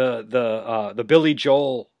Billy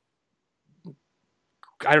Joel.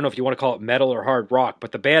 I don't know if you want to call it metal or hard rock,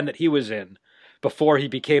 but the band that he was in before he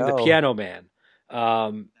became the Piano Man.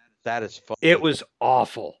 That is funny. It was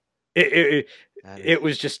awful. It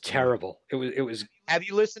was just terrible. It was. Have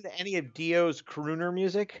you listened to any of Dio's crooner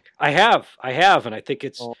music? I have, and I think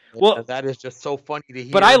it's well. That is just so funny to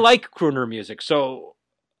hear. But I like crooner music, so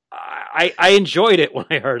I enjoyed it when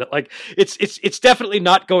I heard it. Like it's definitely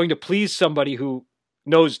not going to please somebody who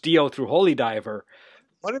knows Dio through Holy Diver.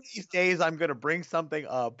 One of these days, I'm going to bring something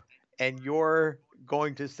up, and you're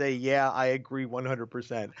going to say, "Yeah, I agree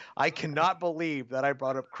 100%." I cannot believe that I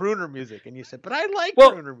brought up crooner music, and you said, "But I like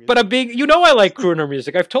crooner music." But I'm being, I like crooner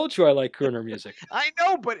music. I've told you I like crooner music. I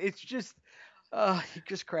know, but it's just, you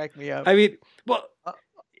just cracked me up. I mean, well,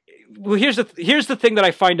 here's the thing that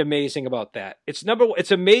I find amazing about that. It's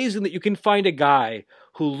amazing that you can find a guy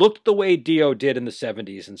who looked the way Dio did in the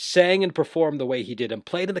 70s and sang and performed the way he did and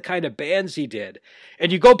played in the kind of bands he did.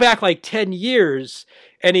 And you go back like 10 years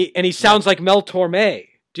and he sounds like Mel Torme.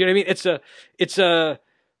 Do you know what I mean?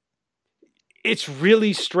 It's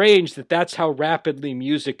really strange that that's how rapidly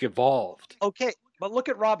music evolved. Okay, but look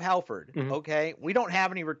at Rob Halford, Mm-hmm. okay? We don't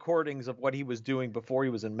have any recordings of what he was doing before he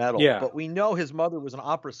was in metal, Yeah. but we know his mother was an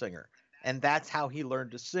opera singer, and that's how he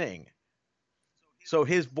learned to sing. So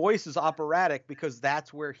his voice is operatic because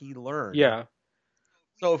that's where he learned. Yeah.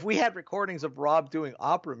 So if we had recordings of Rob doing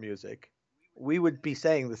opera music, we would be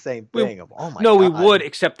saying the same thing of, oh my God. No, we would,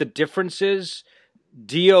 except the difference is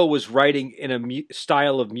Dio was writing in a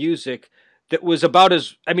style of music that was about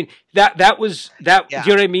as, I mean, that was. Do you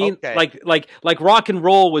know what I mean? Okay. Like rock and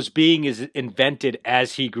roll was being invented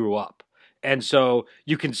as he grew up. And so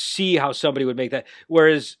you can see how somebody would make that.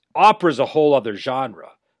 Whereas opera is a whole other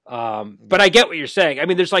genre. But I get what you're saying. I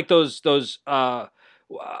mean, there's like those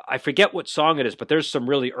I forget what song it is, but there's some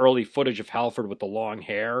really early footage of Halford with the long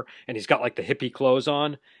hair, and he's got like the hippie clothes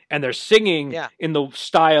on, and they're singing in the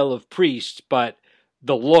style of Priest, but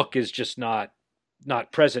the look is just not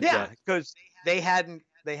present yet. Yeah, because they hadn't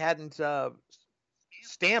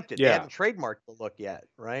stamped it. Yeah. They hadn't trademarked the look yet,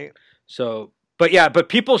 right? So, but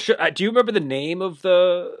people should. Do you remember the name of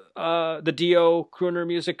the Dio crooner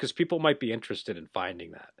music? Because people might be interested in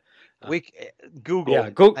finding that. Google. Yeah,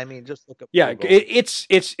 go. I mean, just look up. Yeah, Google.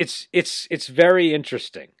 It's very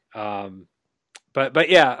interesting. But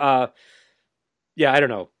yeah, I don't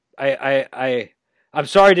know. I'm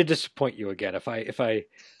sorry to disappoint you again. If I I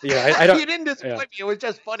don't. You didn't disappoint me. It was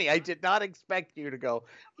just funny. I did not expect you to go,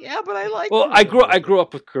 yeah, but I like. Well, I grew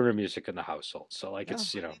up with crooner music in the household, so like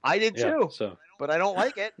it's I did too. So, but I don't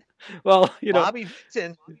like it. Well, Bobby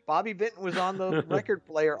Vinton was on the record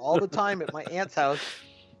player all the time at my aunt's house.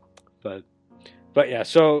 But yeah,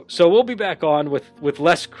 so we'll be back on with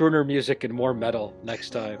less crooner music and more metal next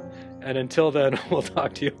time. And until then, we'll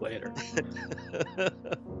talk to you later.